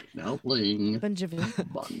Jovi. Now playing Bon Jovi.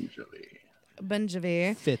 Bon Jovi. Bon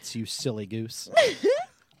Jovi. Fitz, you silly goose.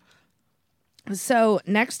 So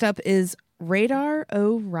next up is Radar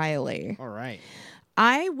O'Reilly. All right.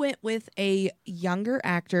 I went with a younger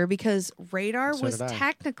actor because Radar So was did I.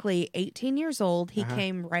 technically 18 years old. He Uh-huh.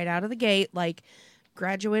 came right out of the gate, like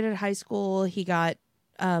graduated high school. He got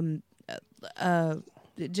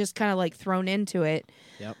just kind of like thrown into it.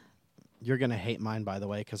 Yep. You're going to hate mine, by the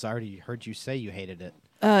way, because I already heard you say you hated it.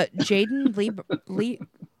 Jaden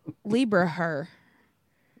Lieberher.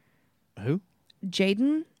 Who?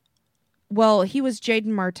 Jaden? Well, he was Jaden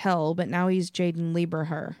Martell, but now he's Jaden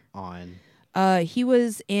Lieberher. On. He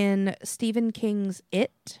was in Stephen King's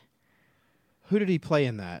It. Who did he play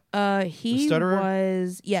in that? He stutterer?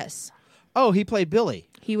 was, yes, Oh, he played Billy.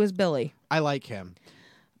 he was Billy. I like him.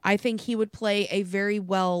 I think he would play a very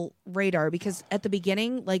well Radar because at the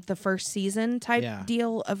beginning, like the first season type Yeah.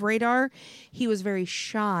 deal of Radar, he was very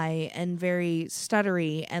shy and very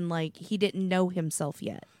stuttery and like he didn't know himself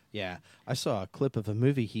yet. Yeah. I saw a clip of a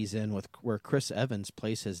movie he's in with where Chris Evans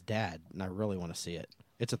plays his dad, and I really want to see it.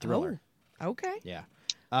 It's a thriller. Okay. Yeah.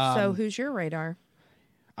 So who's your Radar?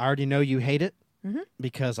 I already know you hate it Mhm.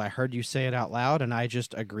 because I heard you say it out loud, and I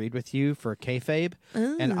just agreed with you for kayfabe.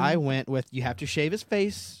 And I went with you have to shave his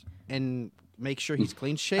face and make sure he's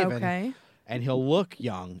clean shaven, Okay. and he'll look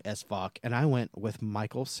young as fuck. And I went with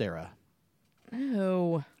Michael Cera.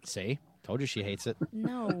 Oh, See, told you she hates it.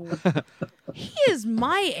 no. He is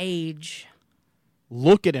my age.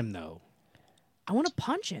 Look at him though. I want to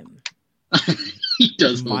punch him. He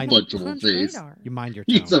does have a Mind- punchable Punch face. radar. You mind your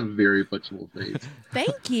tone. He's a very punchable face.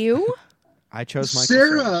 Thank you. I chose Michael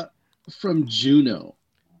Cera. Sarah from Juno.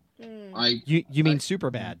 You mean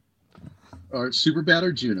super bad? Or Superbad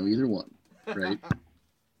or Juno, either one, right?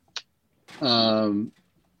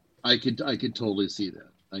 I could totally see that.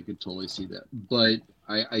 I could totally see that. But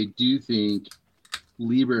I do think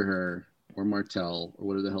Lieberher or Martel or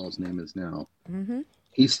whatever the hell his name is now,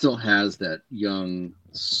 he still has that young,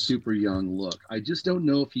 super young look. I just don't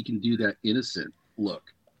know if he can do that innocent look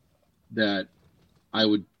that I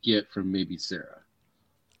would get from maybe Sarah.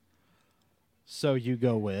 So you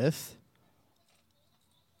go with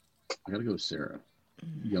I gotta go with Sarah,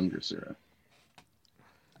 younger Sarah.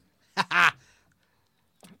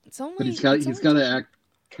 It's only. But he's got to act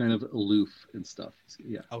kind of aloof and stuff.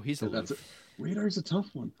 Yeah. oh he's So aloof. Radar's a tough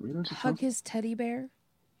one. hug his teddy bear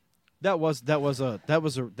That was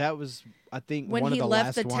I think when one he of the left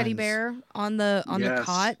last the teddy ones. bear on the Yes.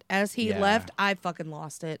 cot as he Yeah. left. I fucking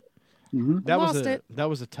lost it. Mm-hmm. That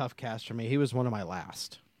was a tough cast for me. He was one of my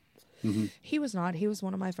last. Mm-hmm. He was not. He was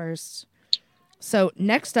one of my first. So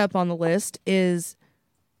next up on the list is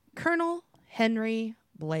Colonel Henry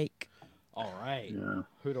Blake. All right. Yeah.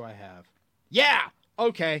 Who do I have? Yeah.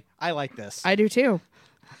 Okay. I like this. I do too.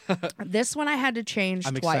 This one I had to change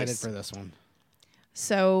I'm twice. excited for this one.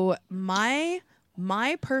 So my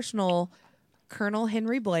personal Colonel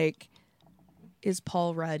Henry Blake is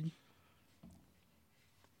Paul Rudd.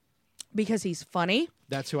 Because he's funny.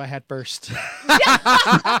 That's who I had first.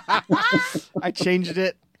 I changed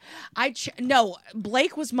it. No,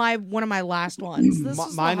 Blake was one of my last ones. This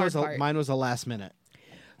is Mine the was hard part. mine was a last minute.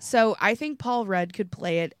 So I think Paul Rudd could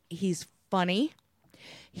play it. He's funny.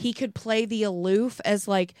 He could play the aloof as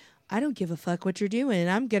like, I don't give a fuck what you're doing.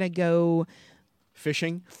 I'm gonna go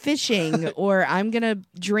Fishing fishing, or I'm gonna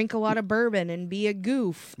drink a lot of bourbon and be a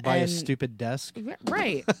goof. by a and- stupid desk.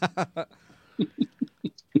 Right.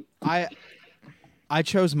 I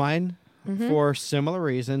chose mine for similar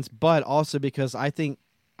reasons, but also because I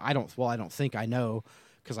don't think I know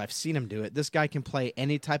because I've seen him do it. This guy can play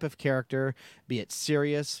any type of character, be it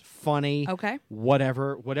serious, funny, Okay.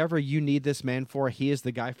 whatever you need this man for. He is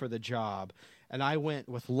the guy for the job. And I went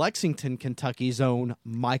with Lexington, Kentucky's own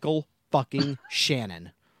Michael fucking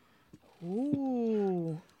Shannon.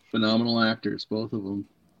 Ooh. Phenomenal actors, both of them.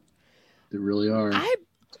 They really are.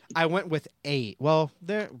 I went with 8. Well,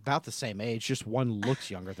 they're about the same age. Just one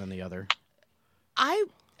looks younger than the other.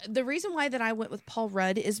 The reason why that I went with Paul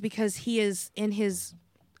Rudd is because he is in his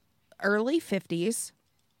early 50s.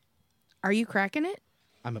 Are you cracking it?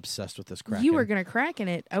 I'm obsessed with this crack. You were going to crack in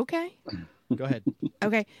it. Okay. Go ahead.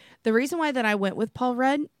 Okay. The reason why that I went with Paul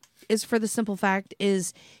Rudd is for the simple fact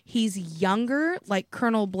is he's younger, like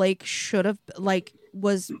Colonel Blake should have, like,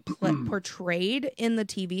 was portrayed in the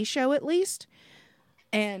TV show at least.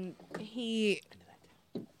 And he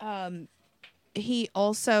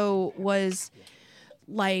also was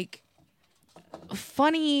like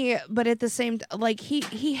funny, but at the same like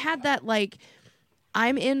he had that like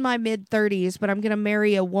I'm in my mid 30s, but I'm gonna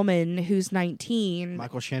marry a woman who's 19.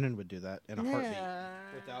 Michael Shannon would do that in a heartbeat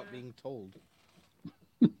without being told.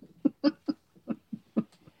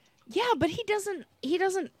 Yeah, but he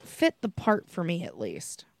doesn't fit the part for me at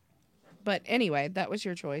least. But anyway, that was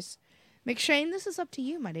your choice. McShane, this is up to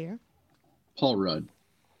you, my dear. Paul Rudd.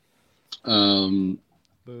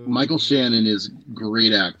 Michael Shannon is a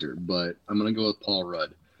great actor, but I'm going to go with Paul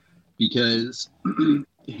Rudd because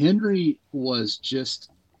Henry was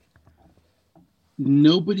just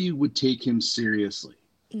nobody would take him seriously.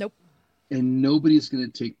 Nope. And nobody's going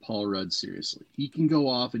to take Paul Rudd seriously. He can go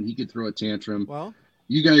off and he could throw a tantrum. Well,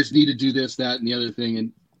 You guys need to do this, that, and the other thing,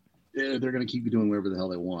 and they're going to keep doing whatever the hell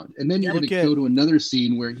they want. And then you're going to go to another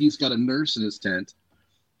scene where he's got a nurse in his tent.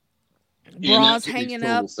 Bras hanging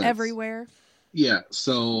up everywhere. Yeah,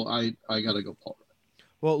 so I got to go Paul Rudd.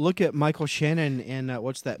 well, look at Michael Shannon in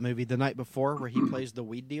what's that movie, The Night Before, where he plays the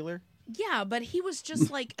weed dealer. Yeah, but he was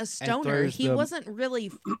just like a stoner. throws He the- wasn't really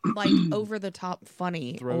like over the top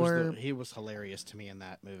funny. He was hilarious to me in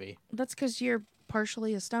that movie. That's because you're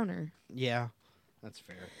partially a stoner. Yeah, that's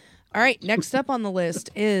fair. All right, next up on the list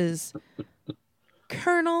is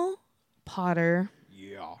Colonel Potter.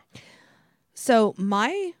 Yeah. So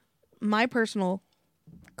my personal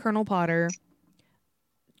Colonel Potter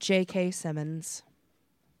J.K. Simmons.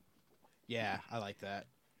 Yeah, I like that.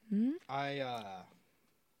 Hmm? Where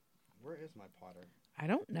is my Potter? I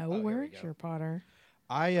don't know. Oh, here Where we is go. your Potter?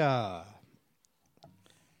 I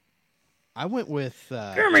went with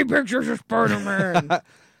Give me pictures of Spider-Man.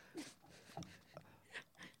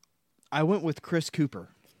 I went with Chris Cooper.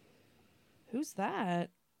 Who's that?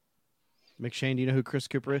 McShane, do you know who Chris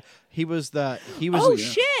Cooper is? He was Oh, yeah.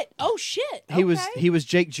 shit. Oh, shit. he was Okay. he was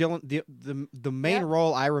Jake Gyllen. The main Yep.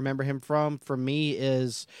 role I remember him from, for me,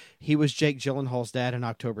 is he was Jake Gyllenhaal's dad in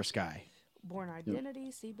October Sky. Born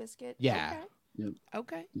Identity, Seabiscuit. Yeah. Yep.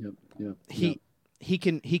 Okay. Yep. He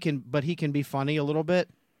can be funny a little bit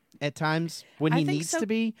at times when I he think needs so. to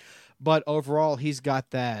be, but overall he's got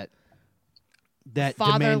that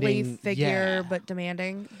Fatherly demanding figure, yeah. but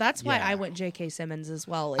demanding. That's why Yeah. I went J.K. Simmons as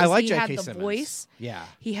well. I like he J.K. had the Simmons. voice. Yeah.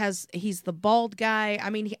 He's the bald guy. I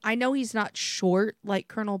mean, I know he's not short like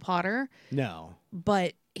Colonel Potter, No.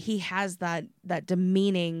 but he has that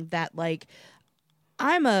demeaning that like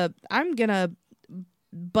I'm gonna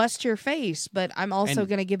bust your face, but I'm also And-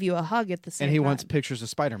 gonna give you a hug at the same time. And he wants pictures of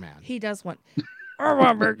Spider-Man. He does want. I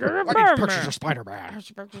need pictures of Spider-Man.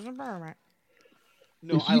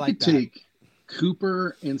 No, If I you like could that. take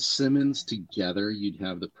Cooper and Simmons together, you'd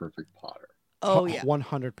have the perfect Potter. Oh yeah.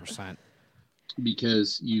 100%.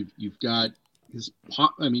 Because you've got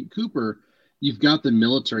Cooper, you've got the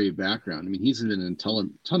military background. I mean, he's in a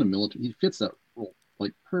ton of military. He fits that role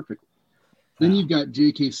like perfectly. Then Yeah. you've got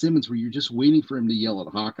J.K. Simmons, where you're just waiting for him to yell at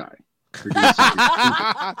Hawkeye. For doing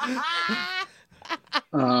something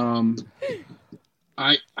stupid.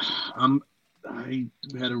 I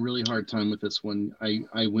had a really hard time with this one.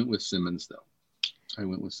 I went with Simmons though.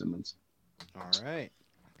 All right.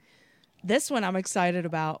 This one I'm excited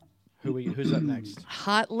about. Who's up next?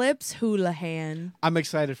 Hot Lips Houlihan. I'm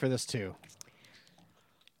excited for this too.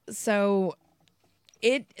 So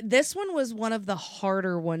this one was one of the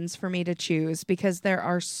harder ones for me to choose because there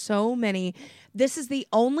are so many. This is the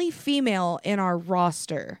only female in our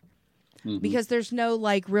roster because there's no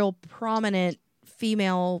like real prominent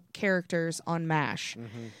female characters on MASH.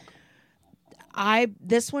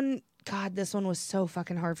 This one was so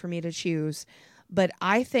fucking hard for me to choose. But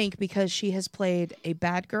I think because she has played a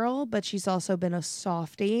bad girl, but she's also been a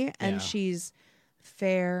softie, and Yeah. she's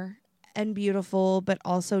fair and beautiful, but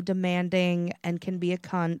also demanding and can be a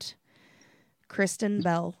cunt. Kristen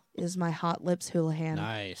Bell is my Hot Lips Houlihan.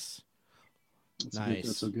 Nice.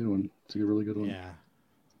 That's a good one. It's a really good one. Yeah.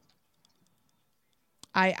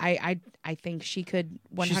 I think she could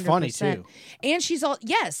 100%. She's funny too. And she's all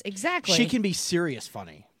yes, exactly. She can be serious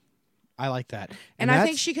funny. I like that. and I think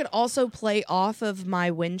that's- she could also play off of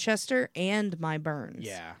my Winchester and my Burns.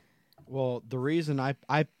 Yeah. Well, the reason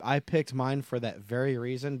I picked mine for that very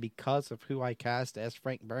reason, because of who I cast as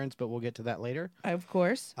Frank Burns, but we'll get to that later. Of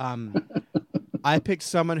course. I picked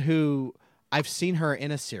someone who I've seen her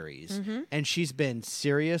in a series, Mm-hmm. and she's been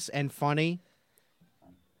serious and funny,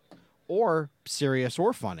 or serious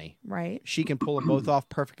or funny. Right. She can pull them both off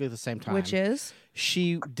perfectly at the same time. Which is?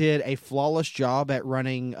 She did a flawless job at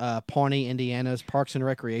running Pawnee, Indiana's Parks and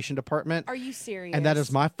Recreation Department. Are you serious? And that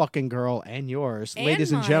is my fucking girl and yours. And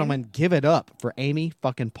Ladies and mine. gentlemen, give it up for Amy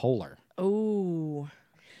fucking Poehler. Oh.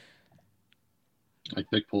 I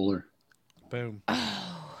picked Polar. Boom.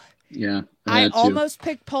 Yeah, I had to. almost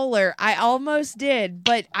picked Polar. I almost did,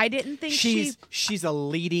 but I didn't think She's a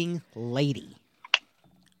leading lady.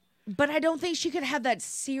 But I don't think she could have that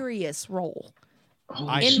serious role. Oh,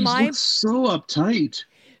 In she my- looks so uptight.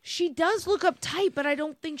 She does look uptight, but I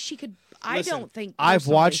don't think she could. Listen, I don't think I've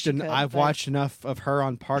personally watched she could, I've but- watched enough of her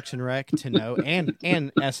on Parks and Rec to know, and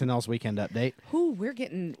SNL's Weekend Update. Who we're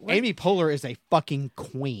getting? Amy Poehler is a fucking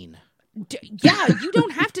queen. Yeah, you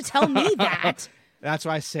don't have to tell me that. That's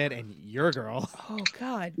why I said, and your girl. Oh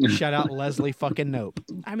God. Shout out Leslie fucking Nope.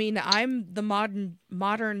 I mean, I'm the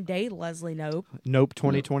modern day Leslie Knope. Nope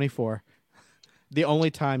 2024. The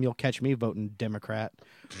only time you'll catch me voting Democrat.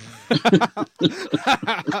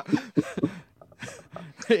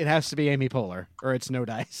 It has to be Amy Poehler, or it's no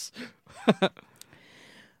dice.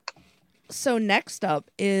 So next up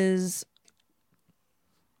is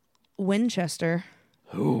Winchester.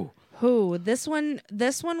 Who? This one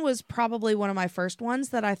was probably one of my first ones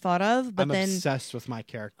that I thought of, but I'm then obsessed with my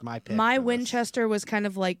character, my pick. my for this. Winchester was kind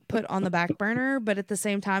of like put on the back burner, but at the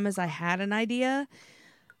same time as I had an idea,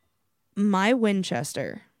 my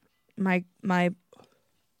Winchester,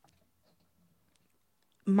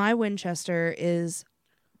 my Winchester is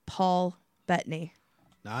Paul Bettany.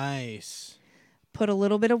 Nice. Put a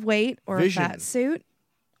little bit of weight or Vision. a fat suit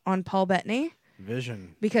on Paul Bettany.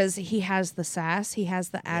 Vision. because he has the sass, he has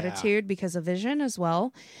the attitude because of Vision as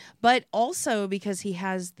well, but also because he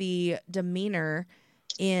has the demeanor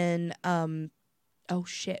in that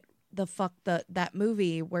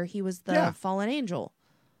movie where he was the fallen angel.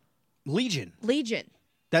 Legion.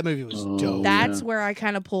 That movie was dope. That's where I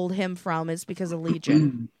kind of pulled him from, is because of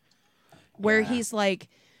Legion. Where he's like,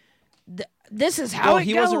 this is how it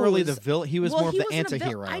he goes. wasn't really the villain. He was more of the wasn't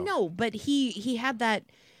anti-hero. I know, but he had that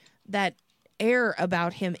air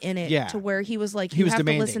about him in it to where he was like, you have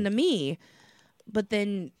to listen to me. But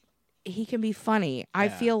then he can be funny. I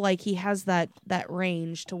feel like he has that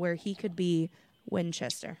range to where he could be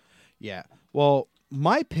Winchester. Yeah. Well,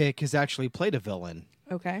 my pick has actually played a villain.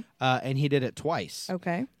 Okay. And he did it twice.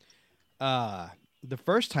 Okay. The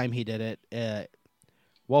first time he did it,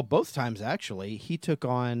 both times actually, he took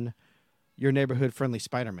on your neighborhood friendly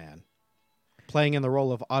Spider-Man, playing in the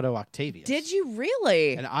role of Otto Octavius. Did you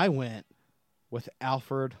really? And I went with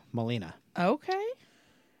Alfred Molina. Okay.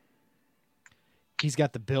 He's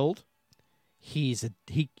got the build. He's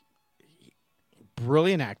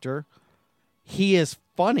brilliant actor. He is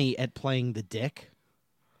funny at playing the dick.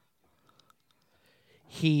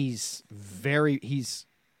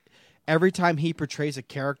 Every time he portrays a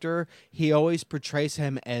character, he always portrays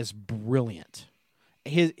him as brilliant.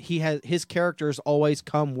 His characters always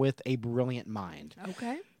come with a brilliant mind.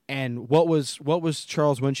 Okay. And what was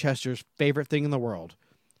Charles Winchester's favorite thing in the world?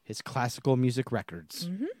 His classical music records.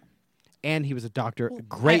 Mm-hmm. And he was a doctor, a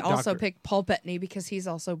great doctor. I also picked Paul Bettany because he's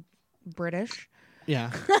also British.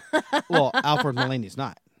 Yeah. Well, Alfred Molina's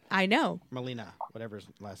not. I know. Molina, whatever his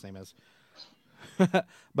last name is.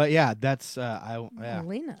 But yeah, that's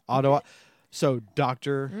Molina. Otto. So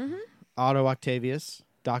Dr. Otto Octavius,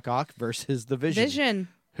 Doc Ock versus the Vision.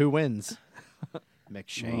 Who wins?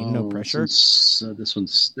 McShane, no pressure. This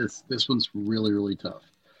one's really, really tough.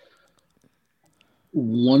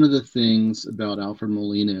 One of the things about Alfred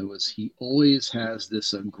Molina was he always has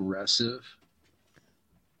this aggressive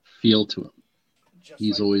feel to him.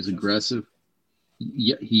 He's always aggressive.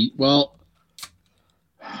 Yeah,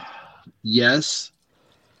 yes.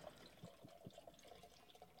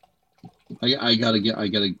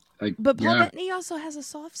 But Paul Bettany also has a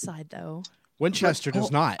soft side, though. Winchester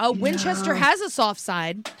does not. Oh, Winchester has a soft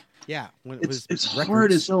side. Yeah, it's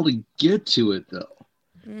hard as hell to get to it, though.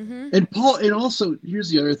 Mm-hmm. And also,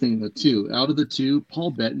 here's the other thing, though, too. Out of the two,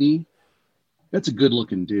 Paul Bettany, that's a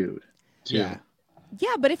good-looking dude, too.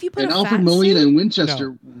 Yeah, but if you put Alfred Molina and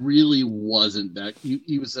Winchester really wasn't that.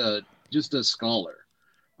 He was just a scholar.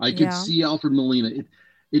 I could see Alfred Molina.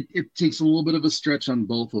 It takes a little bit of a stretch on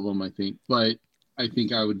both of them, I think, but I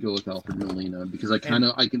think I would go with Alfred Molina because I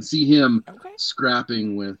can see him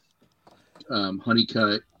scrapping with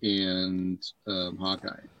Honeycutt and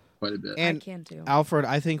Hawkeye quite a bit. And I can too. Alfred,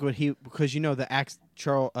 I think because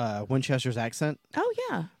Charles Winchester's accent. Oh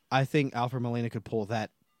yeah. I think Alfred Molina could pull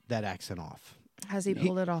that accent off. Has he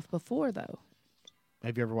pulled it off before though?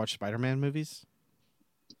 Have you ever watched Spider-Man movies?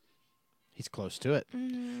 He's close to it.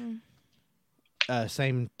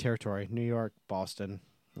 Same territory, New York, Boston.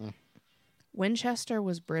 Winchester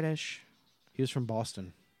was British. He was from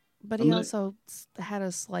Boston. But he also had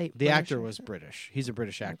a slight... The actor was British. He's a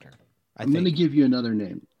British actor. I'm going to give you another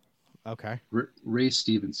name. Okay. Ray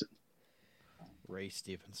Stevenson. Ray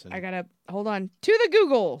Stevenson. I got to... Hold on. To the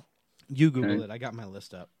Google. You Google it. I got my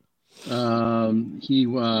list up. He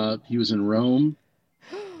was in Rome.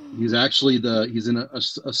 He's actually he's in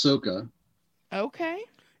Ahsoka. Okay.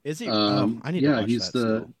 Is he? I need to watch he's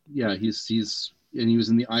that he's and he was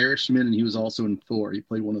in The Irishman, and he was also in Thor. He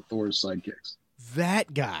played one of Thor's sidekicks.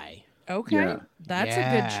 That guy. Okay. Yeah. That's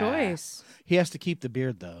a good choice. He has to keep the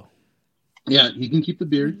beard, though. Yeah, he can keep the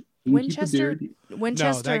beard. Winchester. No,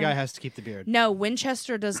 that guy has to keep the beard. No,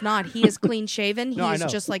 Winchester does not. He is clean shaven. He is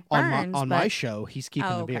just like Burns. On my show, he's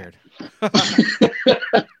keeping the beard.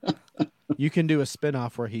 You can do a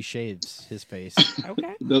spin-off where he shaves his face.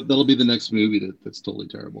 Okay. That'll be the next movie that's totally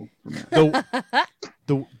terrible.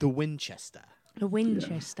 The Winchester. The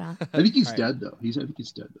Winchester. Yeah. I think he's dead though. I think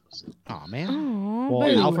he's dead though. So. Oh man. Well,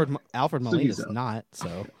 anyway. Alfred Molina's not.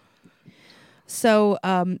 So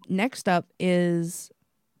next up is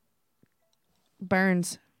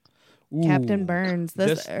Burns. Ooh. Captain Burns.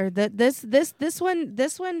 This one.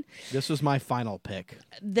 This was my final pick.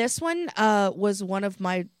 This one was one of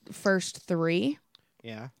my first three.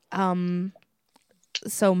 Yeah.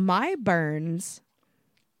 So my Burns,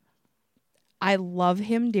 I love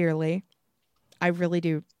him dearly. I really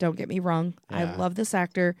do. Don't get me wrong. Yeah. I love this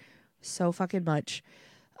actor so fucking much.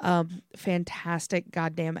 Fantastic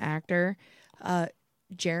goddamn actor.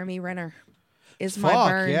 Jeremy Renner is my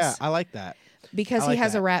Burns. Yeah, I like that. because I like he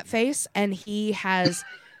has that. a rat face and he has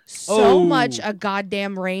so Oh. much a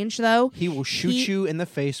goddamn range, though. He will shoot you in the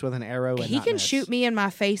face with an arrow. And He not can miss. shoot me in my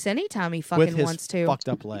face anytime he with fucking his wants to. fucked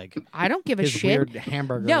up leg. I don't give a His shit. weird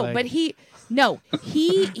hamburger No, leg. but he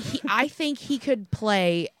I think he could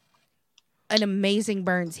play an amazing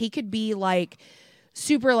Burns. He could be like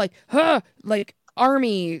super like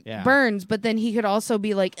army Yeah. Burns, but then he could also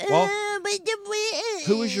be like Well,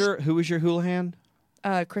 Who was your Houlihan?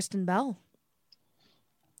 Kristen Bell.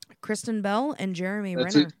 Kristen Bell and Jeremy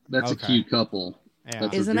That's Renner. That's Okay. a cute couple. Yeah.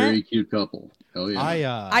 That's Isn't a very it? cute couple. Oh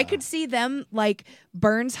yeah. I could see them like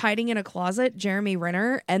Burns hiding in a closet, Jeremy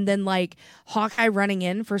Renner, and then like Hawkeye running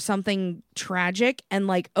in for something tragic and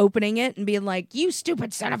like opening it and being like, "You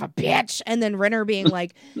stupid son of a bitch," and then Renner being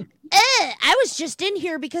like, "I was just in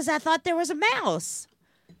here because I thought there was a mouse."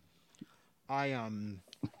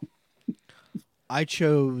 I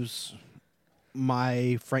chose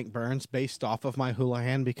my Frank Burns based off of my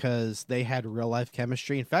Houlihan because they had real life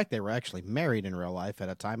chemistry. In fact, they were actually married in real life at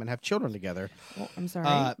a time and have children together. Well, I'm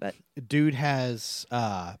sorry, but Dude has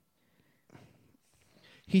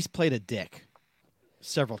he's played a dick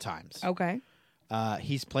several times. okay.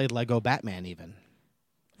 He's played Lego Batman even.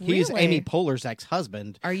 He's Really? Amy Poehler's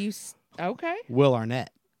ex-husband, Are you okay? Will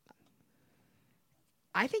Arnett.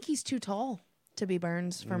 I think he's too tall to be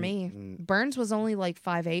Burns for me. Mm. Burns was only like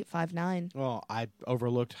 5'8", 5'9". Well, I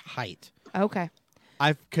overlooked height. Okay.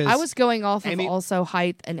 I was going off of Amy- also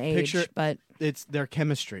height and age, Picture- but It's their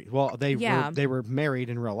chemistry. Well, they Yeah. were married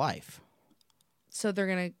in real life. so they're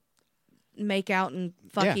gonna make out and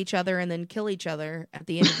fuck Yeah. each other and then kill each other at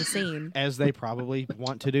the end of the scene. As they probably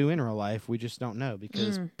want to do in real life. We just don't know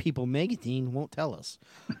because People Magazine won't tell us.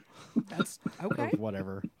 That's Or okay.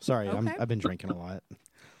 whatever. Sorry, Okay. I've been drinking a lot.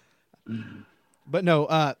 But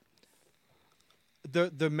no,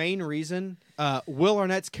 the main reason Will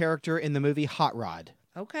Arnett's character in the movie Hot Rod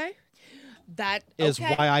Okay. That is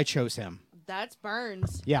okay. why I chose him. That's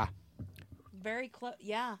Burns. Yeah. Very close.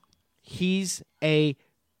 Yeah. He's a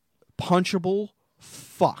punchable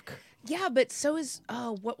fuck. Yeah, but so is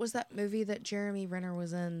what was that movie that Jeremy Renner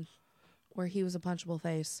was in where he was a punchable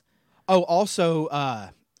face? Oh, also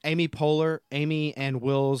Amy and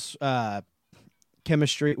Will's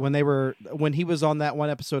chemistry when he was on that one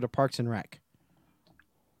episode of Parks and Rec.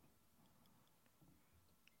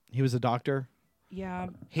 He was a doctor. Yeah.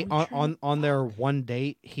 He on their one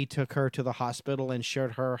date, he took her to the hospital and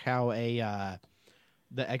showed her how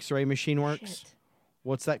the X-ray machine works. Shit.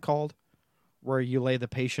 What's that called? Where you lay the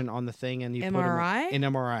patient on the thing and you MRI? put him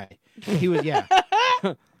in MRI. He was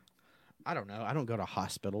I don't know. I don't go to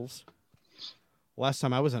hospitals. Last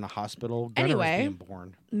time I was in a hospital, Gunnar Anyway. was being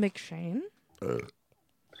born. McShane.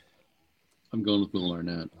 I'm going with Will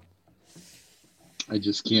Arnett. I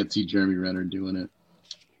just can't see Jeremy Renner doing it.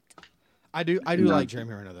 I do No. like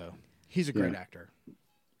Jeremy Renner though. He's a great Yeah. actor.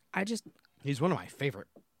 He's He's one of my favorite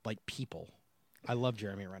people. I love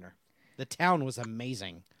Jeremy Renner. The Town was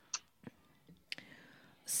amazing.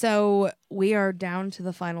 So we are down to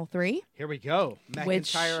the final three. Here we go.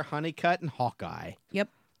 Which- McIntyre, Honeycutt, and Hawkeye. Yep.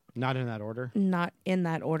 Not in that order. Not in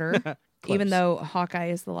that order, even though Hawkeye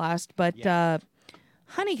is the last. But Yeah.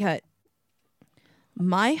 Honeycutt.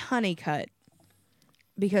 My Honeycutt,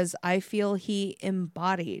 because I feel he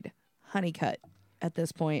embodied Honeycutt at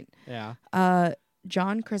this point. Yeah.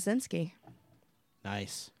 John Krasinski.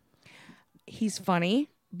 Nice. He's funny,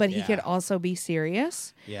 but he Yeah. could also be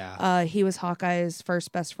serious. Yeah. He was Hawkeye's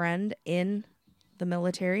first best friend in the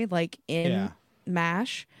military, like in Yeah.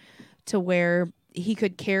 MASH, to where he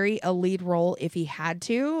could carry a lead role if he had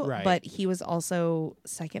to, Right. but he was also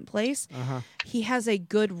second place. Uh-huh. He has a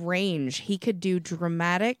good range. He could do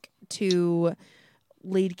dramatic to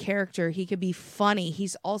lead character. He could be funny.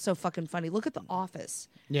 He's also fucking funny. Look at The Office.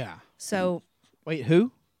 Yeah. So, Wait,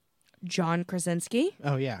 who? John Krasinski.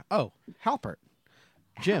 Oh, yeah. Oh, Halpert.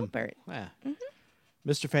 Jim. Halpert. Yeah.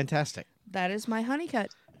 Mr. Fantastic. That is my Honeycutt.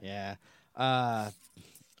 Yeah.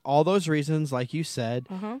 All those reasons, like you said,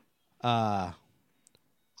 Uh-huh.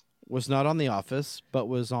 was not on The Office, but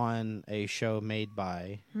was on a show made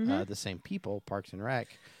by the same people, Parks and Rec.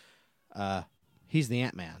 He's the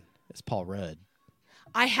Ant-Man. It's Paul Rudd.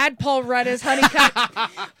 I had Paul Rudd as Honeycutt,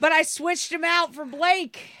 but I switched him out for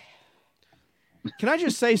Blake. Can I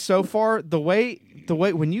just say, so far, the way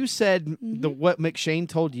when you said what McShane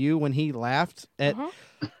told you when he laughed at,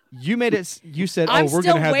 you made it. You said, "Oh, I'm we're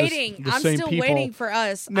still gonna have waiting. the I'm same still people." waiting for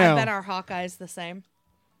us. No. I bet our Hawkeye's the same.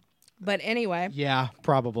 But anyway, Yeah,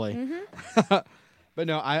 probably. But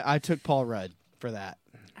no, I took Paul Rudd for that.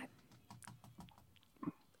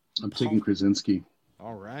 I'm taking Krasinski.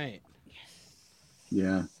 All right.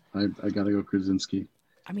 Yeah, I got to go Krasinski.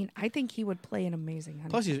 I mean, I think he would play an amazing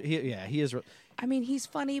Honeycutt. Plus, he is. I mean, he's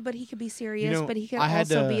funny, but he could be serious, You know, but he could I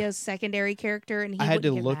had also to- be a secondary character. And he I had to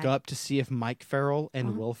wouldn't get look mad. up to see if Mike Farrell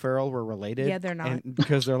and Will Ferrell were related. Yeah, they're not. and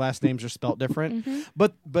because their last names are spelled different.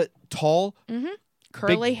 But tall,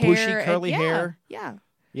 Curly big, hair, bushy, and- curly yeah, hair. Yeah,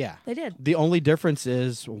 yeah. they did. The only difference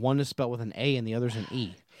is one is spelled with an A and the other's an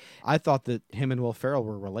E. I thought that him and Will Ferrell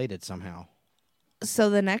were related somehow. So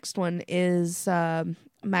the next one is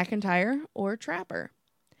McIntyre or Trapper.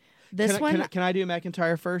 This one, Can I do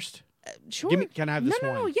McIntyre first? sure. Can I have this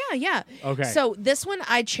no, one? yeah. Okay. So this one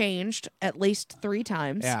I changed at least 3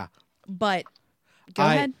 times. Yeah. But go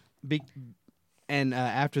ahead. And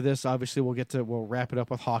after this, obviously, we'll wrap it up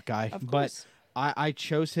with Hawkeye. Of But course. I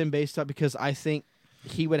chose him based on because I think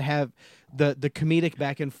he would have the comedic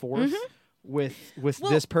back and forth with Well,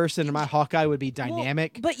 this person, and my Hawkeye would be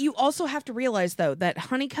dynamic. Well, but you also have to realize though that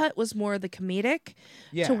Honeycutt was more the comedic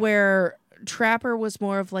Yeah. to where Trapper was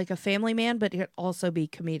more of like a family man, but it could also be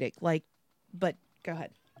comedic. But go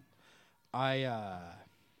ahead.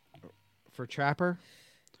 For Trapper,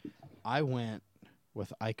 I went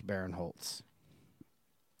with Ike Barinholtz.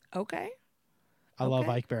 Okay. I love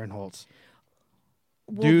Okay. Ike Barinholtz.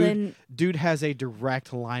 Well then, Dude has a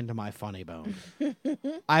direct line to my funny bone.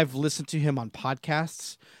 I've listened to him on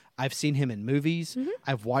podcasts. I've seen him in movies.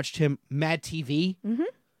 I've watched him Mad TV.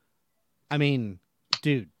 I mean,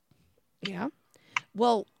 dude. yeah.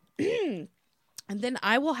 Well, and then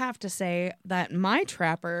I will have to say that my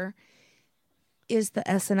Trapper is the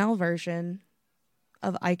SNL version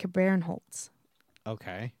of Ike Barinholtz.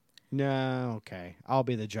 Okay. No, okay. I'll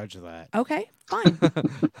be the judge of that. Okay, fine.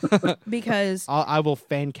 Because I will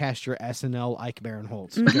fan cast your SNL Ike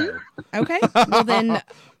Barinholtz. Go. okay, well then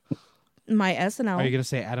my SNL. Are you going to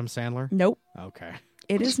say Adam Sandler? Nope, Okay.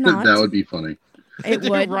 it is not. That would be funny. It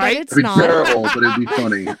would, Right? but it's It'd be not. terrible, but it'd be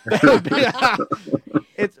funny.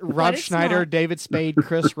 It's Rob it's Schneider, not. David Spade,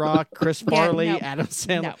 Chris Rock, Chris Farley, no. Adam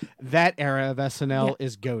Sandler. No. That era of SNL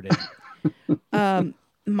is goated.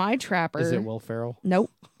 My Trapper. Is it Will Ferrell?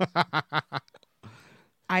 Nope.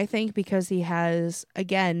 I think because he has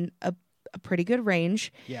again a pretty good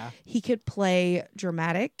range. Yeah. He could play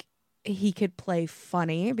dramatic. He could play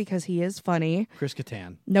funny because he is funny. Chris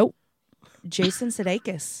Kattan. Nope. Jason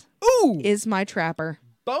Sudeikis Ooh! is my Trapper.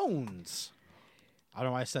 Bones. I don't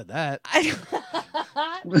know why I said that.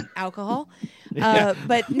 Alcohol. Yeah.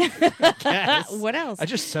 But Yes. what else? I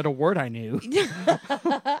just said a word I knew.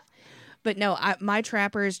 But no, my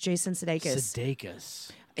Trapper is Jason Sudeikis.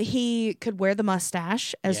 Sudeikis. He could wear the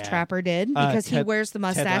mustache as Yeah. Trapper did because he Ted- wears the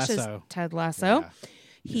mustache as Lasso. Ted Lasso.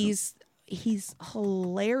 Yeah. He's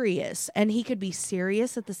hilarious and he could be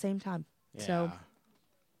serious at the same time. So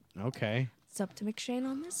Yeah. Okay. it's up to McShane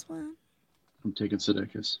on this one. I'm taking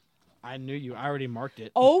Sudeikis. I knew you. I already marked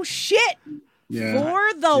it. Oh shit! Yeah.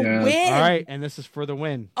 For the Yeah. win. All right, and this is for the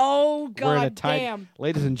win. Oh We're at a god tie. damn.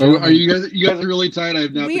 Ladies and Oh, gentlemen. are you guys are really tied? I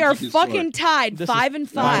have not. We been are keeping score. fucking tied. This is 5 and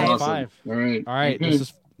five. 5. Awesome. Five. All right. All right, Okay.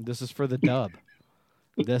 this is for the dub.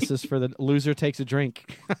 This is for the loser takes a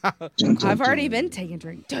drink. I've already been taking a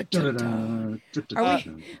drink. Dun, dun, dun.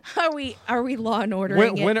 Are we Law and Order?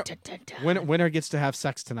 Winner gets to have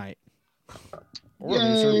sex tonight. Or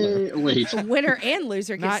loser. Yay. Wait. Winner and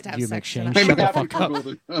loser gets Not to have you, sex McShane. tonight. Shut the fuck up.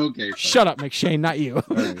 Okay. fine. Shut up, McShane, not you. All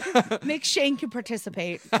right. McShane can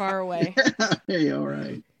participate far away. Hey, all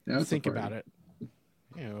right. That's Think about it.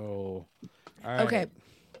 Ew. All right. Okay.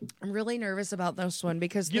 I'm really nervous about this one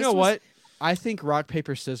because You this know was- what? I think rock,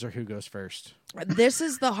 paper, scissors, who goes first? This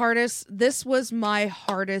is the hardest. This was my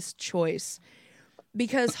hardest choice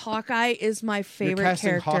because Hawkeye is my You're favorite casting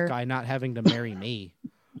character. Hawkeye, not having to marry me.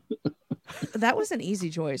 That was an easy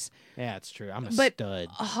choice. Yeah, it's true. I'm a But stud.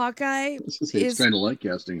 Hawkeye It's is kind of like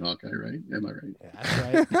casting Hawkeye, right? Am I right? Yeah,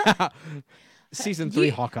 that's right. Season 3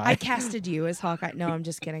 Hawkeye. I casted you as Hawkeye. No, I'm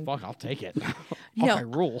just kidding. Fuck, I'll take it. No. Hawkeye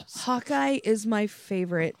rules. Hawkeye is my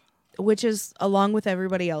favorite, which is along with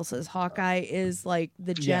everybody else's. Hawkeye is like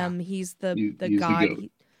the gem. He's the He's the god.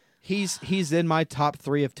 goat. He's in my top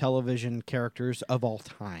 3 of television characters of all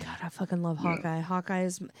time. God, I fucking love Hawkeye. Hawkeye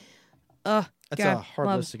is. That's God, a hard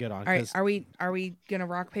love. list to get on. All right, 'cause- are we gonna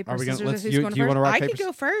rock paper Are we gonna- scissors? let's- Who's you- going do you first? wanna rock, I paper, can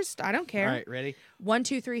go first. I don't care. all right, ready? 1,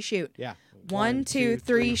 2, 3, shoot. Yeah. 1, 2,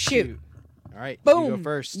 3, shoot. All right, Boom. you go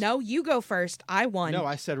first. No, you go first. I won. No,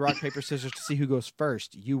 I said rock, paper, scissors to see who goes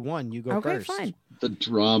first. You won. You go okay, first. fine. The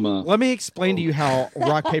drama. Let me explain to you how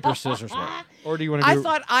rock, paper, scissors work. Or do you want to do I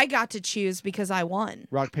thought I got to choose because I won.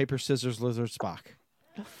 rock, paper, scissors, lizard, Spock?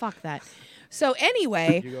 Oh, fuck that. So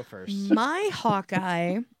anyway, You go first. my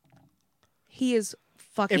Hawkeye, he is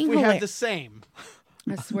fucking If we hilarious. have the same.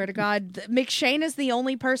 I swear to God, McShane is the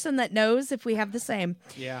only person that knows if we have the same.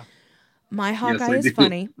 Yeah. My Hawkeye I is do.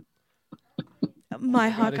 funny. My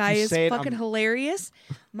God, if Hawkeye you is say it, fucking I'm- hilarious.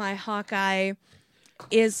 My Hawkeye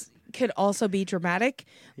could also be dramatic.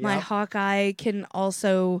 My Yep. Hawkeye can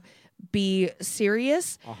also be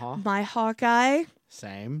serious. Uh-huh. My Hawkeye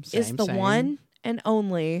Same. is the one and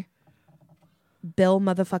only Bill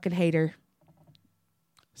motherfucking Hader.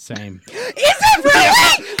 Same. Is it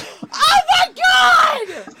really? Oh my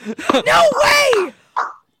god! No way!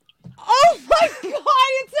 Oh my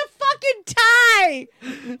god! It's a fucking tie.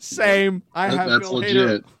 Same. I have That's Bill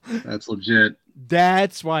Hader. legit. That's legit.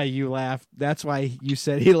 That's why you laughed. That's why you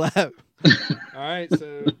said he laughed. All right,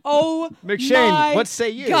 so Oh McShane, my what say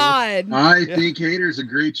you? God! I think Hader's a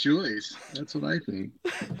great choice. That's what I think.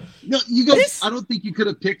 No, you guys. I don't think you could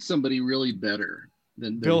have picked somebody really better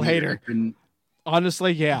than Bill Hader.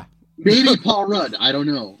 Honestly, yeah. Maybe Paul Rudd. I don't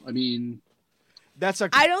know. I mean, That's a.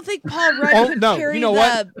 I don't think Paul Rudd Oh could no! carry You know the.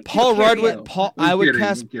 what? could Paul carry Rudd it. would. Paul. I'm I would kidding,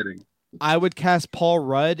 cast. I'm kidding. I would cast Paul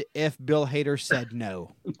Rudd if Bill Hader said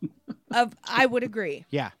no. I would agree.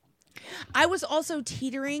 Yeah. I was also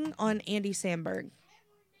teetering on Andy Samberg.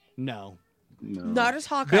 No. No. Not as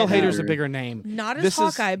Hawkeye. Bill though. Hader's a bigger name. Not as This is-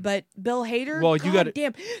 Hawkeye, but Bill Hader. Well, you gotta-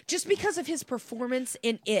 damn, just because of his performance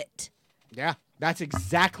in It. Yeah. That's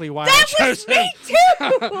exactly why That I was chose him.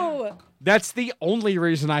 me too. That's the only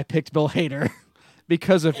reason I picked Bill Hader.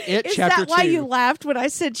 Because of It Is Chapter that why 2. you laughed when I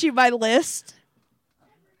sent you my list?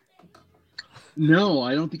 No,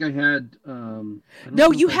 I don't think I had. I don't No,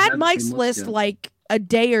 know you if I had the Mike's same list yet. like a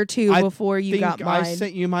day or two I before you think got mine. I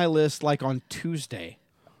sent you my list like on Tuesday.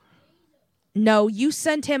 No, you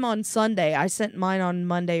sent him on Sunday. I sent mine on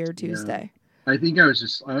Monday or Tuesday. I think I was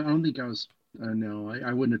just. I don't think I was. No,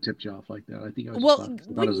 I wouldn't have tipped you off like that. I think I was. Well, just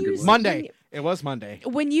thought when it was a you good list. Monday. It was Monday.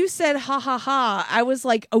 When you said ha ha ha, I was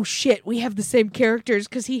like, oh shit, we have the same characters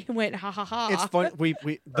because he went ha ha ha. It's fun. We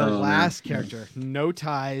the Oh, last man. character, no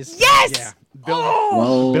ties. Yes! Yeah. Bill,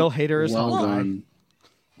 Oh! Bill Hader is well Hawkeye. done.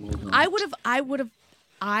 Well done.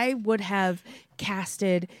 I would have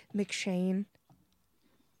casted McShane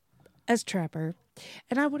as Trapper,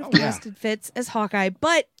 and I would have yeah. casted Fitz as Hawkeye.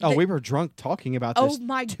 But We were drunk talking about Oh this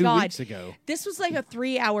my 2 God. weeks ago. this was like a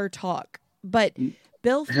 3-hour talk. But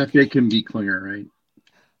Bill, Hefe can be Klinger, right?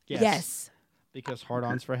 yes. Because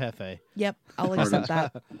hard-ons for Hefe. Yep, I'll accept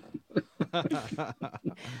that.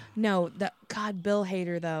 No, Bill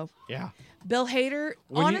Hader though. Yeah. Bill Hader,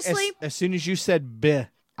 When honestly, as soon as you said "bih,"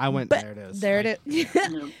 I went, but there it is. there it is. I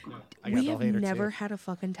got We Bill have Hader, never too. had a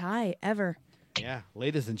fucking tie ever. Yeah,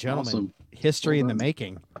 ladies and gentlemen, Awesome. history in Well the done.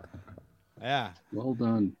 making. Yeah. Well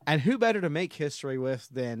done. And who better to make history with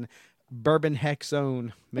than Bourbon Heck's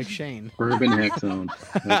own McShane? Bourbon Hexone.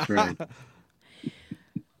 That's right.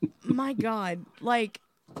 My God,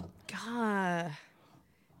 God,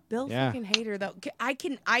 Bill Yeah. fucking Hader though. I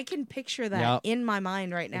can picture that Yep. in my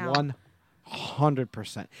mind right now.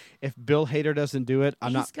 100%. If Bill Hader doesn't do it, I'm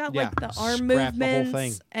He's not. got yeah, like the arm scrap the whole thing.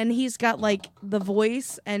 movements, and he's got like the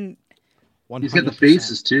voice, and 100%. He's got the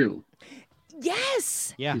faces too.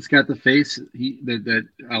 yes, Yeah. He's got the face that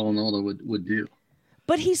Alan Alda would do.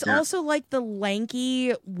 but he's Yeah. also like the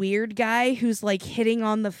lanky weird guy who's like hitting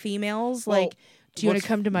on the females. Well, Like, do you want what's- to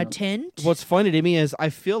come to my tent? What's funny to me is I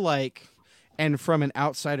feel like, and from an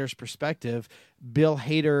outsider's perspective, Bill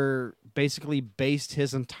Hader basically based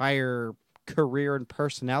his entire career and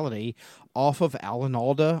personality off of Alan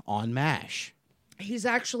Alda on MASH. He's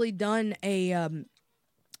actually done a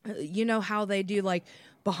you know how they do like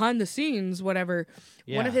behind the scenes whatever.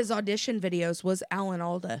 One Yeah. of his audition videos was Alan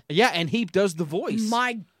Alda. Yeah, and he does the voice.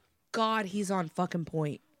 My God, he's on fucking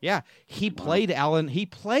point. Yeah, he played Alan. He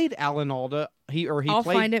played Alan Alda. I'll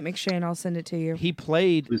find it, McShane. I'll send it to you. He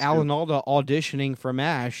played Please do. Alan Alda auditioning for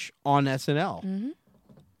MASH on SNL. Mhm.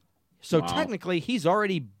 So Wow. technically, he's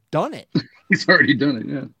already done it. He's already done it.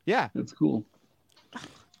 Yeah, Yeah, that's cool.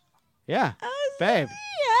 yeah, babe.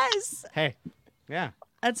 Yes, Hey, yeah.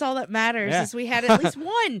 that's all that matters. Yeah. Is we had at least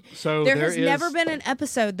one. So There there has is never been an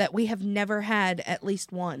episode that we have never had at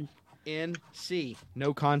least one. NC,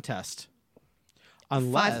 no contest.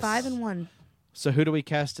 Unless 5-5-1. So who do we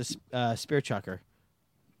cast as Spear Chucker?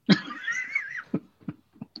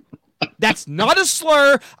 That's not a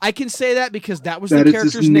slur. I can say that because that was That the is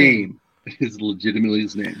character's his name. Is legitimately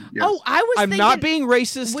his name. Yes. Oh, I was. I'm thinking, not being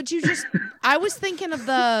racist. Would you just? I was thinking of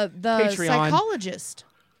the Patreon. psychologist.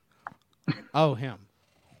 Oh, him.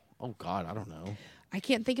 Oh God, I don't know. I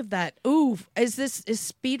can't think of that. Ooh, is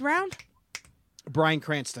speed round Bryan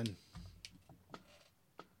Cranston.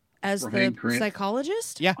 as Bryan the Cran-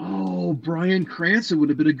 psychologist? Yeah. Oh, Bryan Cranston would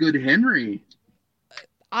have been a good Henry.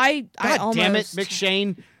 I God almost damn it,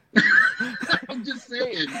 McShane. I'm just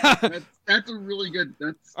saying. That's a really good.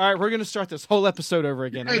 That's All right, we're gonna start this whole episode over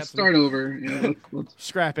again. let's start over. Let's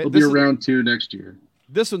Scrap it. We'll be around 2 next year.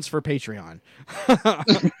 This one's for Patreon.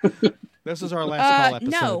 This is our last call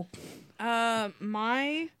episode.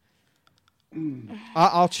 No.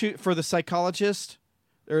 I'll shoot for the psychologist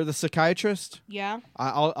or the psychiatrist. Yeah.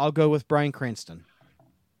 I'll go with Bryan Cranston.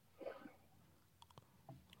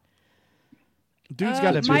 Dude's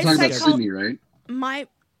got a my We're talking about psycho- Sydney, right?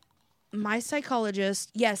 My psychologist.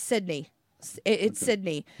 Yes, Sydney. It's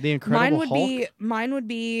Sydney. The Incredible Hulk. Mine would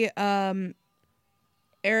be Eric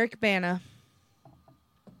Bana.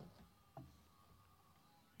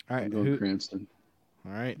 All right, I'm going Cranston.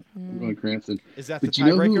 All right, I'm going Cranston. is that the But you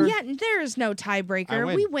know who- tiebreaker? Yeah, there is no I tiebreaker.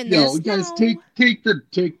 win. We win No, this. guys, No. take. You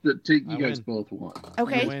I guys win. both won.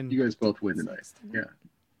 Okay. I win. You guys both win tonight. Yeah.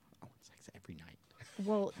 Oh, it's sex every night.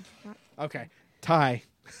 Well, Okay, tie.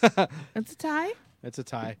 it's a tie. It's a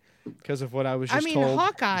tie because of what I was I just mean, told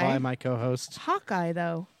Hawkeye. by my co-host. Hawkeye,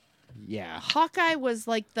 though. Yeah, Hawkeye was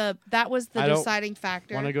like that was the I don't deciding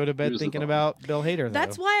factor. want to go to bed Here's the thinking thought. about Bill Hader. Though.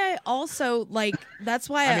 That's why I also like. That's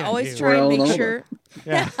why I I, mean, I always do. try and Well, make hold on. sure.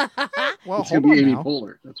 Yeah. Well, It's hold gonna on be Amy now.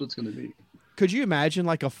 Poehler. That's what's gonna be. Could you imagine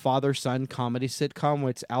like a father-son comedy sitcom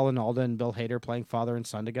with Alan Alda and Bill Hader playing father and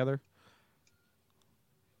son together?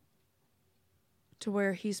 To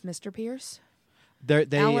where he's Mr. Pierce. They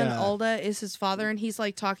Alan Alda is his father, and he's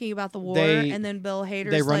like talking about the war, and then Bill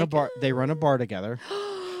Hader's they run like, a bar. They run a bar together.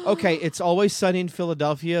 Okay, it's Always Sunny in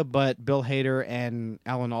Philadelphia, but Bill Hader and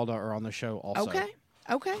Alan Alda are on the show also.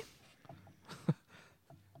 Okay.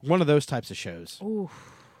 One of those types of shows. Ooh,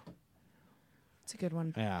 it's a good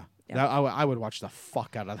one. Yeah, Yeah. I would watch the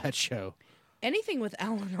fuck out of that show. Anything with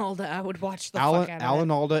Alan Alda, I would watch the Alan fuck out of Alan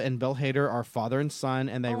it. Alda and Bill Hader are father and son,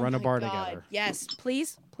 and they Oh run a my bar God. together. Yes,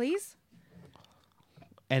 please.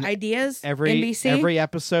 And Ideas. every NBC.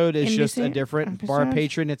 episode is just a NBC different bar episode.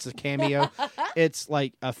 patron. It's a cameo. It's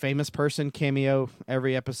like a famous person cameo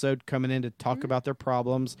every episode coming in to talk about their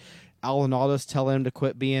problems. Alan Alda's telling him to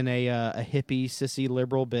quit being a hippie, sissy,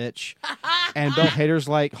 liberal bitch. And Bill Hader's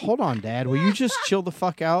like, hold on, Dad. Will you just chill the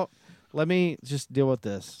fuck out? Let me just deal with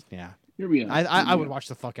this. Yeah. Here we are. I would watch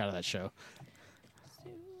the fuck out of that show.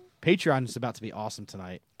 Patreon is about to be awesome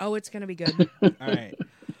tonight. Oh, it's gonna be good. All right.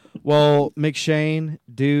 Well, McShane,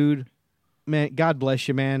 dude, man, God bless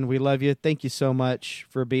you, man. We love you. Thank you so much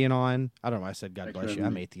for being on. I don't know why I said God Thanks bless for you. having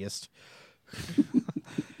I'm me. atheist.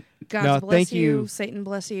 God No, bless thank you. you. Satan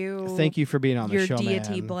bless you. Thank you for being on the Your show,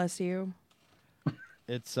 deity man. bless you.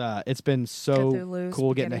 It's been so Cthulhu,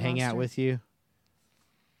 cool getting to spaghetti hang out monster. with you.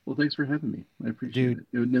 Well, thanks for having me. I appreciate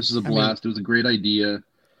Dude, This was a I mean- blast. It was a great idea.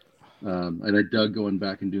 And I dug going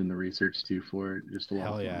back and doing the research too for it. Just a lot of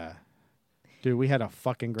Hell fun. yeah. Dude, we had a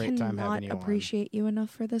fucking great time Cannot having you appreciate you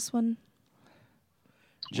enough for this one.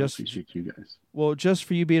 Just- I appreciate you guys. on. Well, just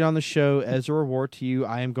for you being on the show, as a reward to you,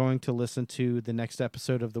 I am going to listen to the next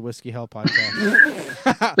episode of the Whiskey Hell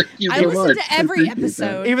podcast. Thank you I so listen much. to I every appreciate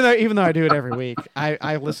that. episode. even though I do it every week,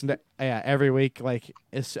 I listen to every week. Like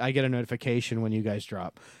I get a notification when you guys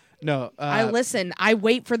drop. No, I listen. I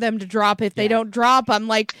wait for them to drop. If they Yeah. don't drop, I'm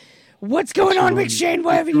like, "What's going on, wrong? McShane?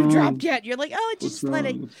 Why haven't you What's dropped wrong? yet?" You're like, "Oh, just What's let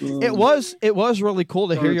it." wrong? What's wrong? It was really cool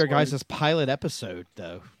to hear Sorry, your sorry. guys' pilot episode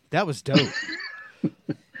though. That was dope.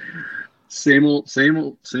 Same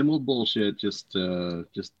old bullshit. Just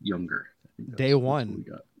younger. I think that's Day what one.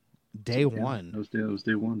 we got. Day Yeah, one. That was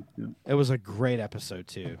day one. Yeah. It was a great episode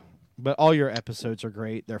too. But all your episodes are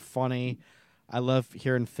great. They're funny. I love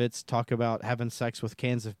hearing Fitz talk about having sex with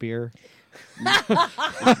cans of beer.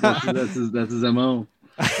 That's his MO.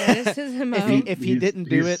 This is him. If he didn't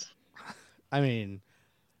do it, I mean,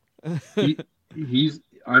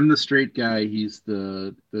 I'm the straight guy. He's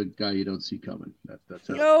the guy you don't see coming. That's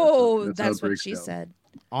how. Oh, how it that's what breaks she down. said.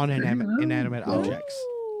 on Yeah. inanimate Well, objects.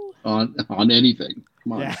 Ooh. On anything.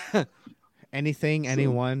 Come on. Yeah. Anything, So-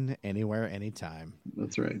 anyone, anywhere, anytime.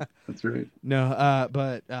 That's right. That's right. No,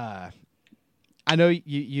 but I know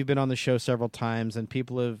you've been on the show several times, and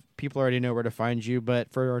people already know where to find you.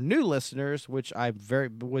 But for our new listeners, which I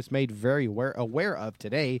was made very aware of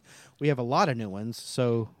today, we have a lot of new ones.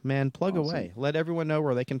 So, man, plug Awesome. away. Let everyone know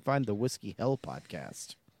where they can find the Whiskey Hell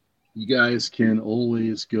podcast. You guys can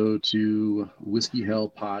always go to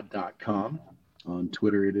whiskeyhellpod.com. On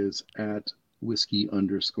Twitter, it is at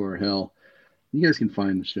whiskey_hell. You guys can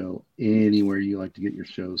find the show anywhere you like to get your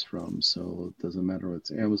shows from. So it doesn't matter what's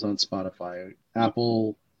Amazon, Spotify,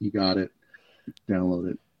 Apple, you got it. Download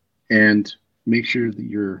it. And make sure that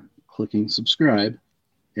you're clicking subscribe.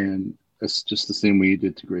 And that's just the same way you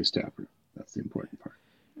did to Grace Tapper. That's the important part.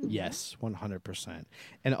 Yes, 100%.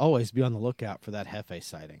 And always be on the lookout for that Hefe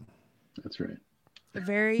sighting. That's right.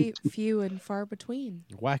 very few and far between.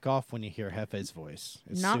 Whack off when you hear Hefe's voice.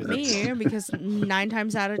 It's Not soothing. me, because 9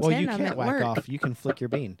 times out of 10 Well, you I'm can't at whack work. off. You can flick your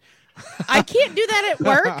bean. I can't do that at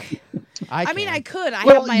work. I mean, can. I could. I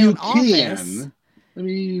Well, have my you own office. can. I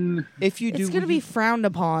mean, If you do, It's going to will be you frowned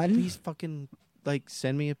upon. please fucking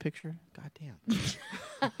send me a picture. God damn.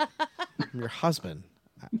 I'm your husband.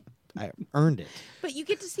 I earned it But you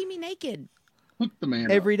get to see me naked. hook the man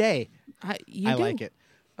every up. day. You I do. like it.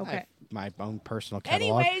 Okay. My own personal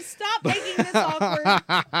catalog. Anyways, stop making this awkward.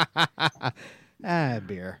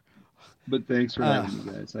 Beer. But thanks for having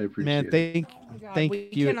me, guys. I appreciate Man, it. thank we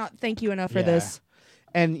you. cannot thank you enough for Yeah. this.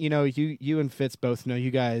 And you and Fitz both know,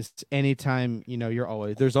 you guys, anytime,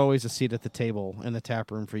 there's always a seat at the table in the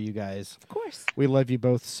tap room for you guys. Of course. We love you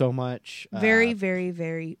both so much. Very, very,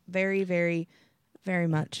 very, very, very, very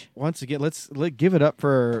much. Once again, let's give it up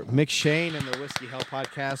for McShane and the Whiskey Hell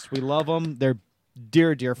podcast. We love them. They're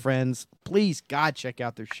dear, dear friends. Please, God, check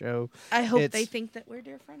out their show. I hope It's- they think that we're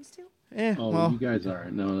dear friends too. Oh, you guys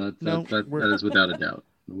are. No, No, that we're- is without a doubt.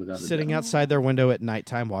 Without a Sitting doubt. outside their window at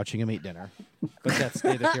nighttime watching them eat dinner. But that's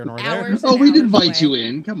neither here nor there. Hours. Oh, we An did hour invite away. you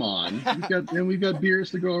in. Come on. We've got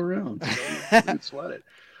beers to go around. Don't sweat it.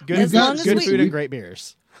 Good, As long as good we- food and great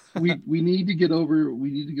beers. We need to get over. We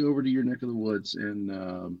need to go over to your neck of the woods, and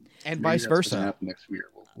maybe vice that's gonna versa. happen next year.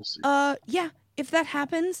 We'll see. Yeah. If that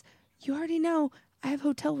happens, you already know I have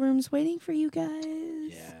hotel rooms waiting for you guys.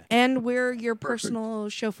 Yeah. And we're your personal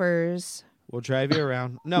chauffeurs. We'll drive you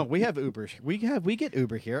around. No, we have Uber. We get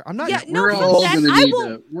Uber here. I'm not. Yeah, no, we're fuck all that. gonna I need will-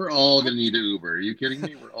 to. We're all gonna need to Uber. Are you kidding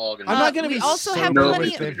me? We're all gonna. I'm not going to we be also so have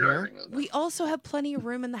nervous plenty- in here. We also have plenty of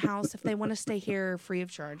room in the house if they want to stay here free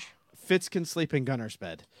of charge. Fitz can sleep in Gunner's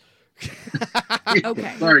bed.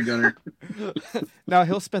 Okay. Sorry, Gunner. No,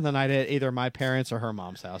 he'll spend the night at either my parents' or her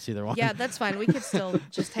mom's house. Either one. Yeah, that's fine. We could still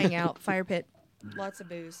just hang out. Fire pit. Lots of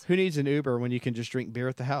booze. Who needs an Uber when you can just drink beer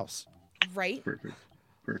at the house? Right? Perfect.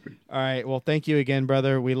 All right. Well, thank you again,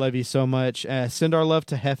 brother. We love you so much. Send our love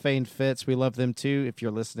to Hefe and Fitz. We love them too. If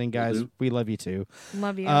you're listening, guys, do. we love you too.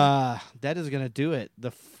 Love you. That is going to do it.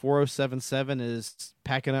 The 4077 is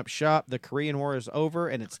packing up shop. The Korean War is over,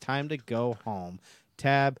 and it's time to go home.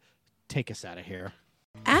 Tab, take us out of here.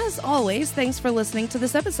 As always, thanks for listening to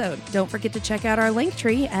this episode. Don't forget to check out our link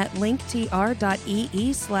tree at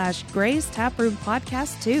linktr.ee/Gray's Taproom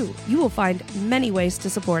Podcast 2. You will find many ways to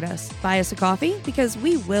support us. Buy us a coffee because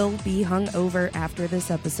we will be hungover after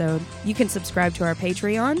this episode. You can subscribe to our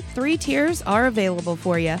Patreon. 3 tiers are available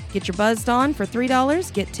for you. Get your buzzed on for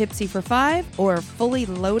 $3, get tipsy for $5, or fully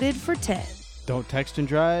loaded for $10. Don't text and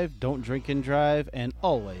drive, don't drink and drive, and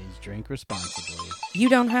always drink responsibly. You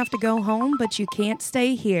don't have to go home, but you can't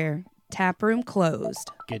stay here. Taproom closed.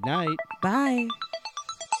 Good night. Bye.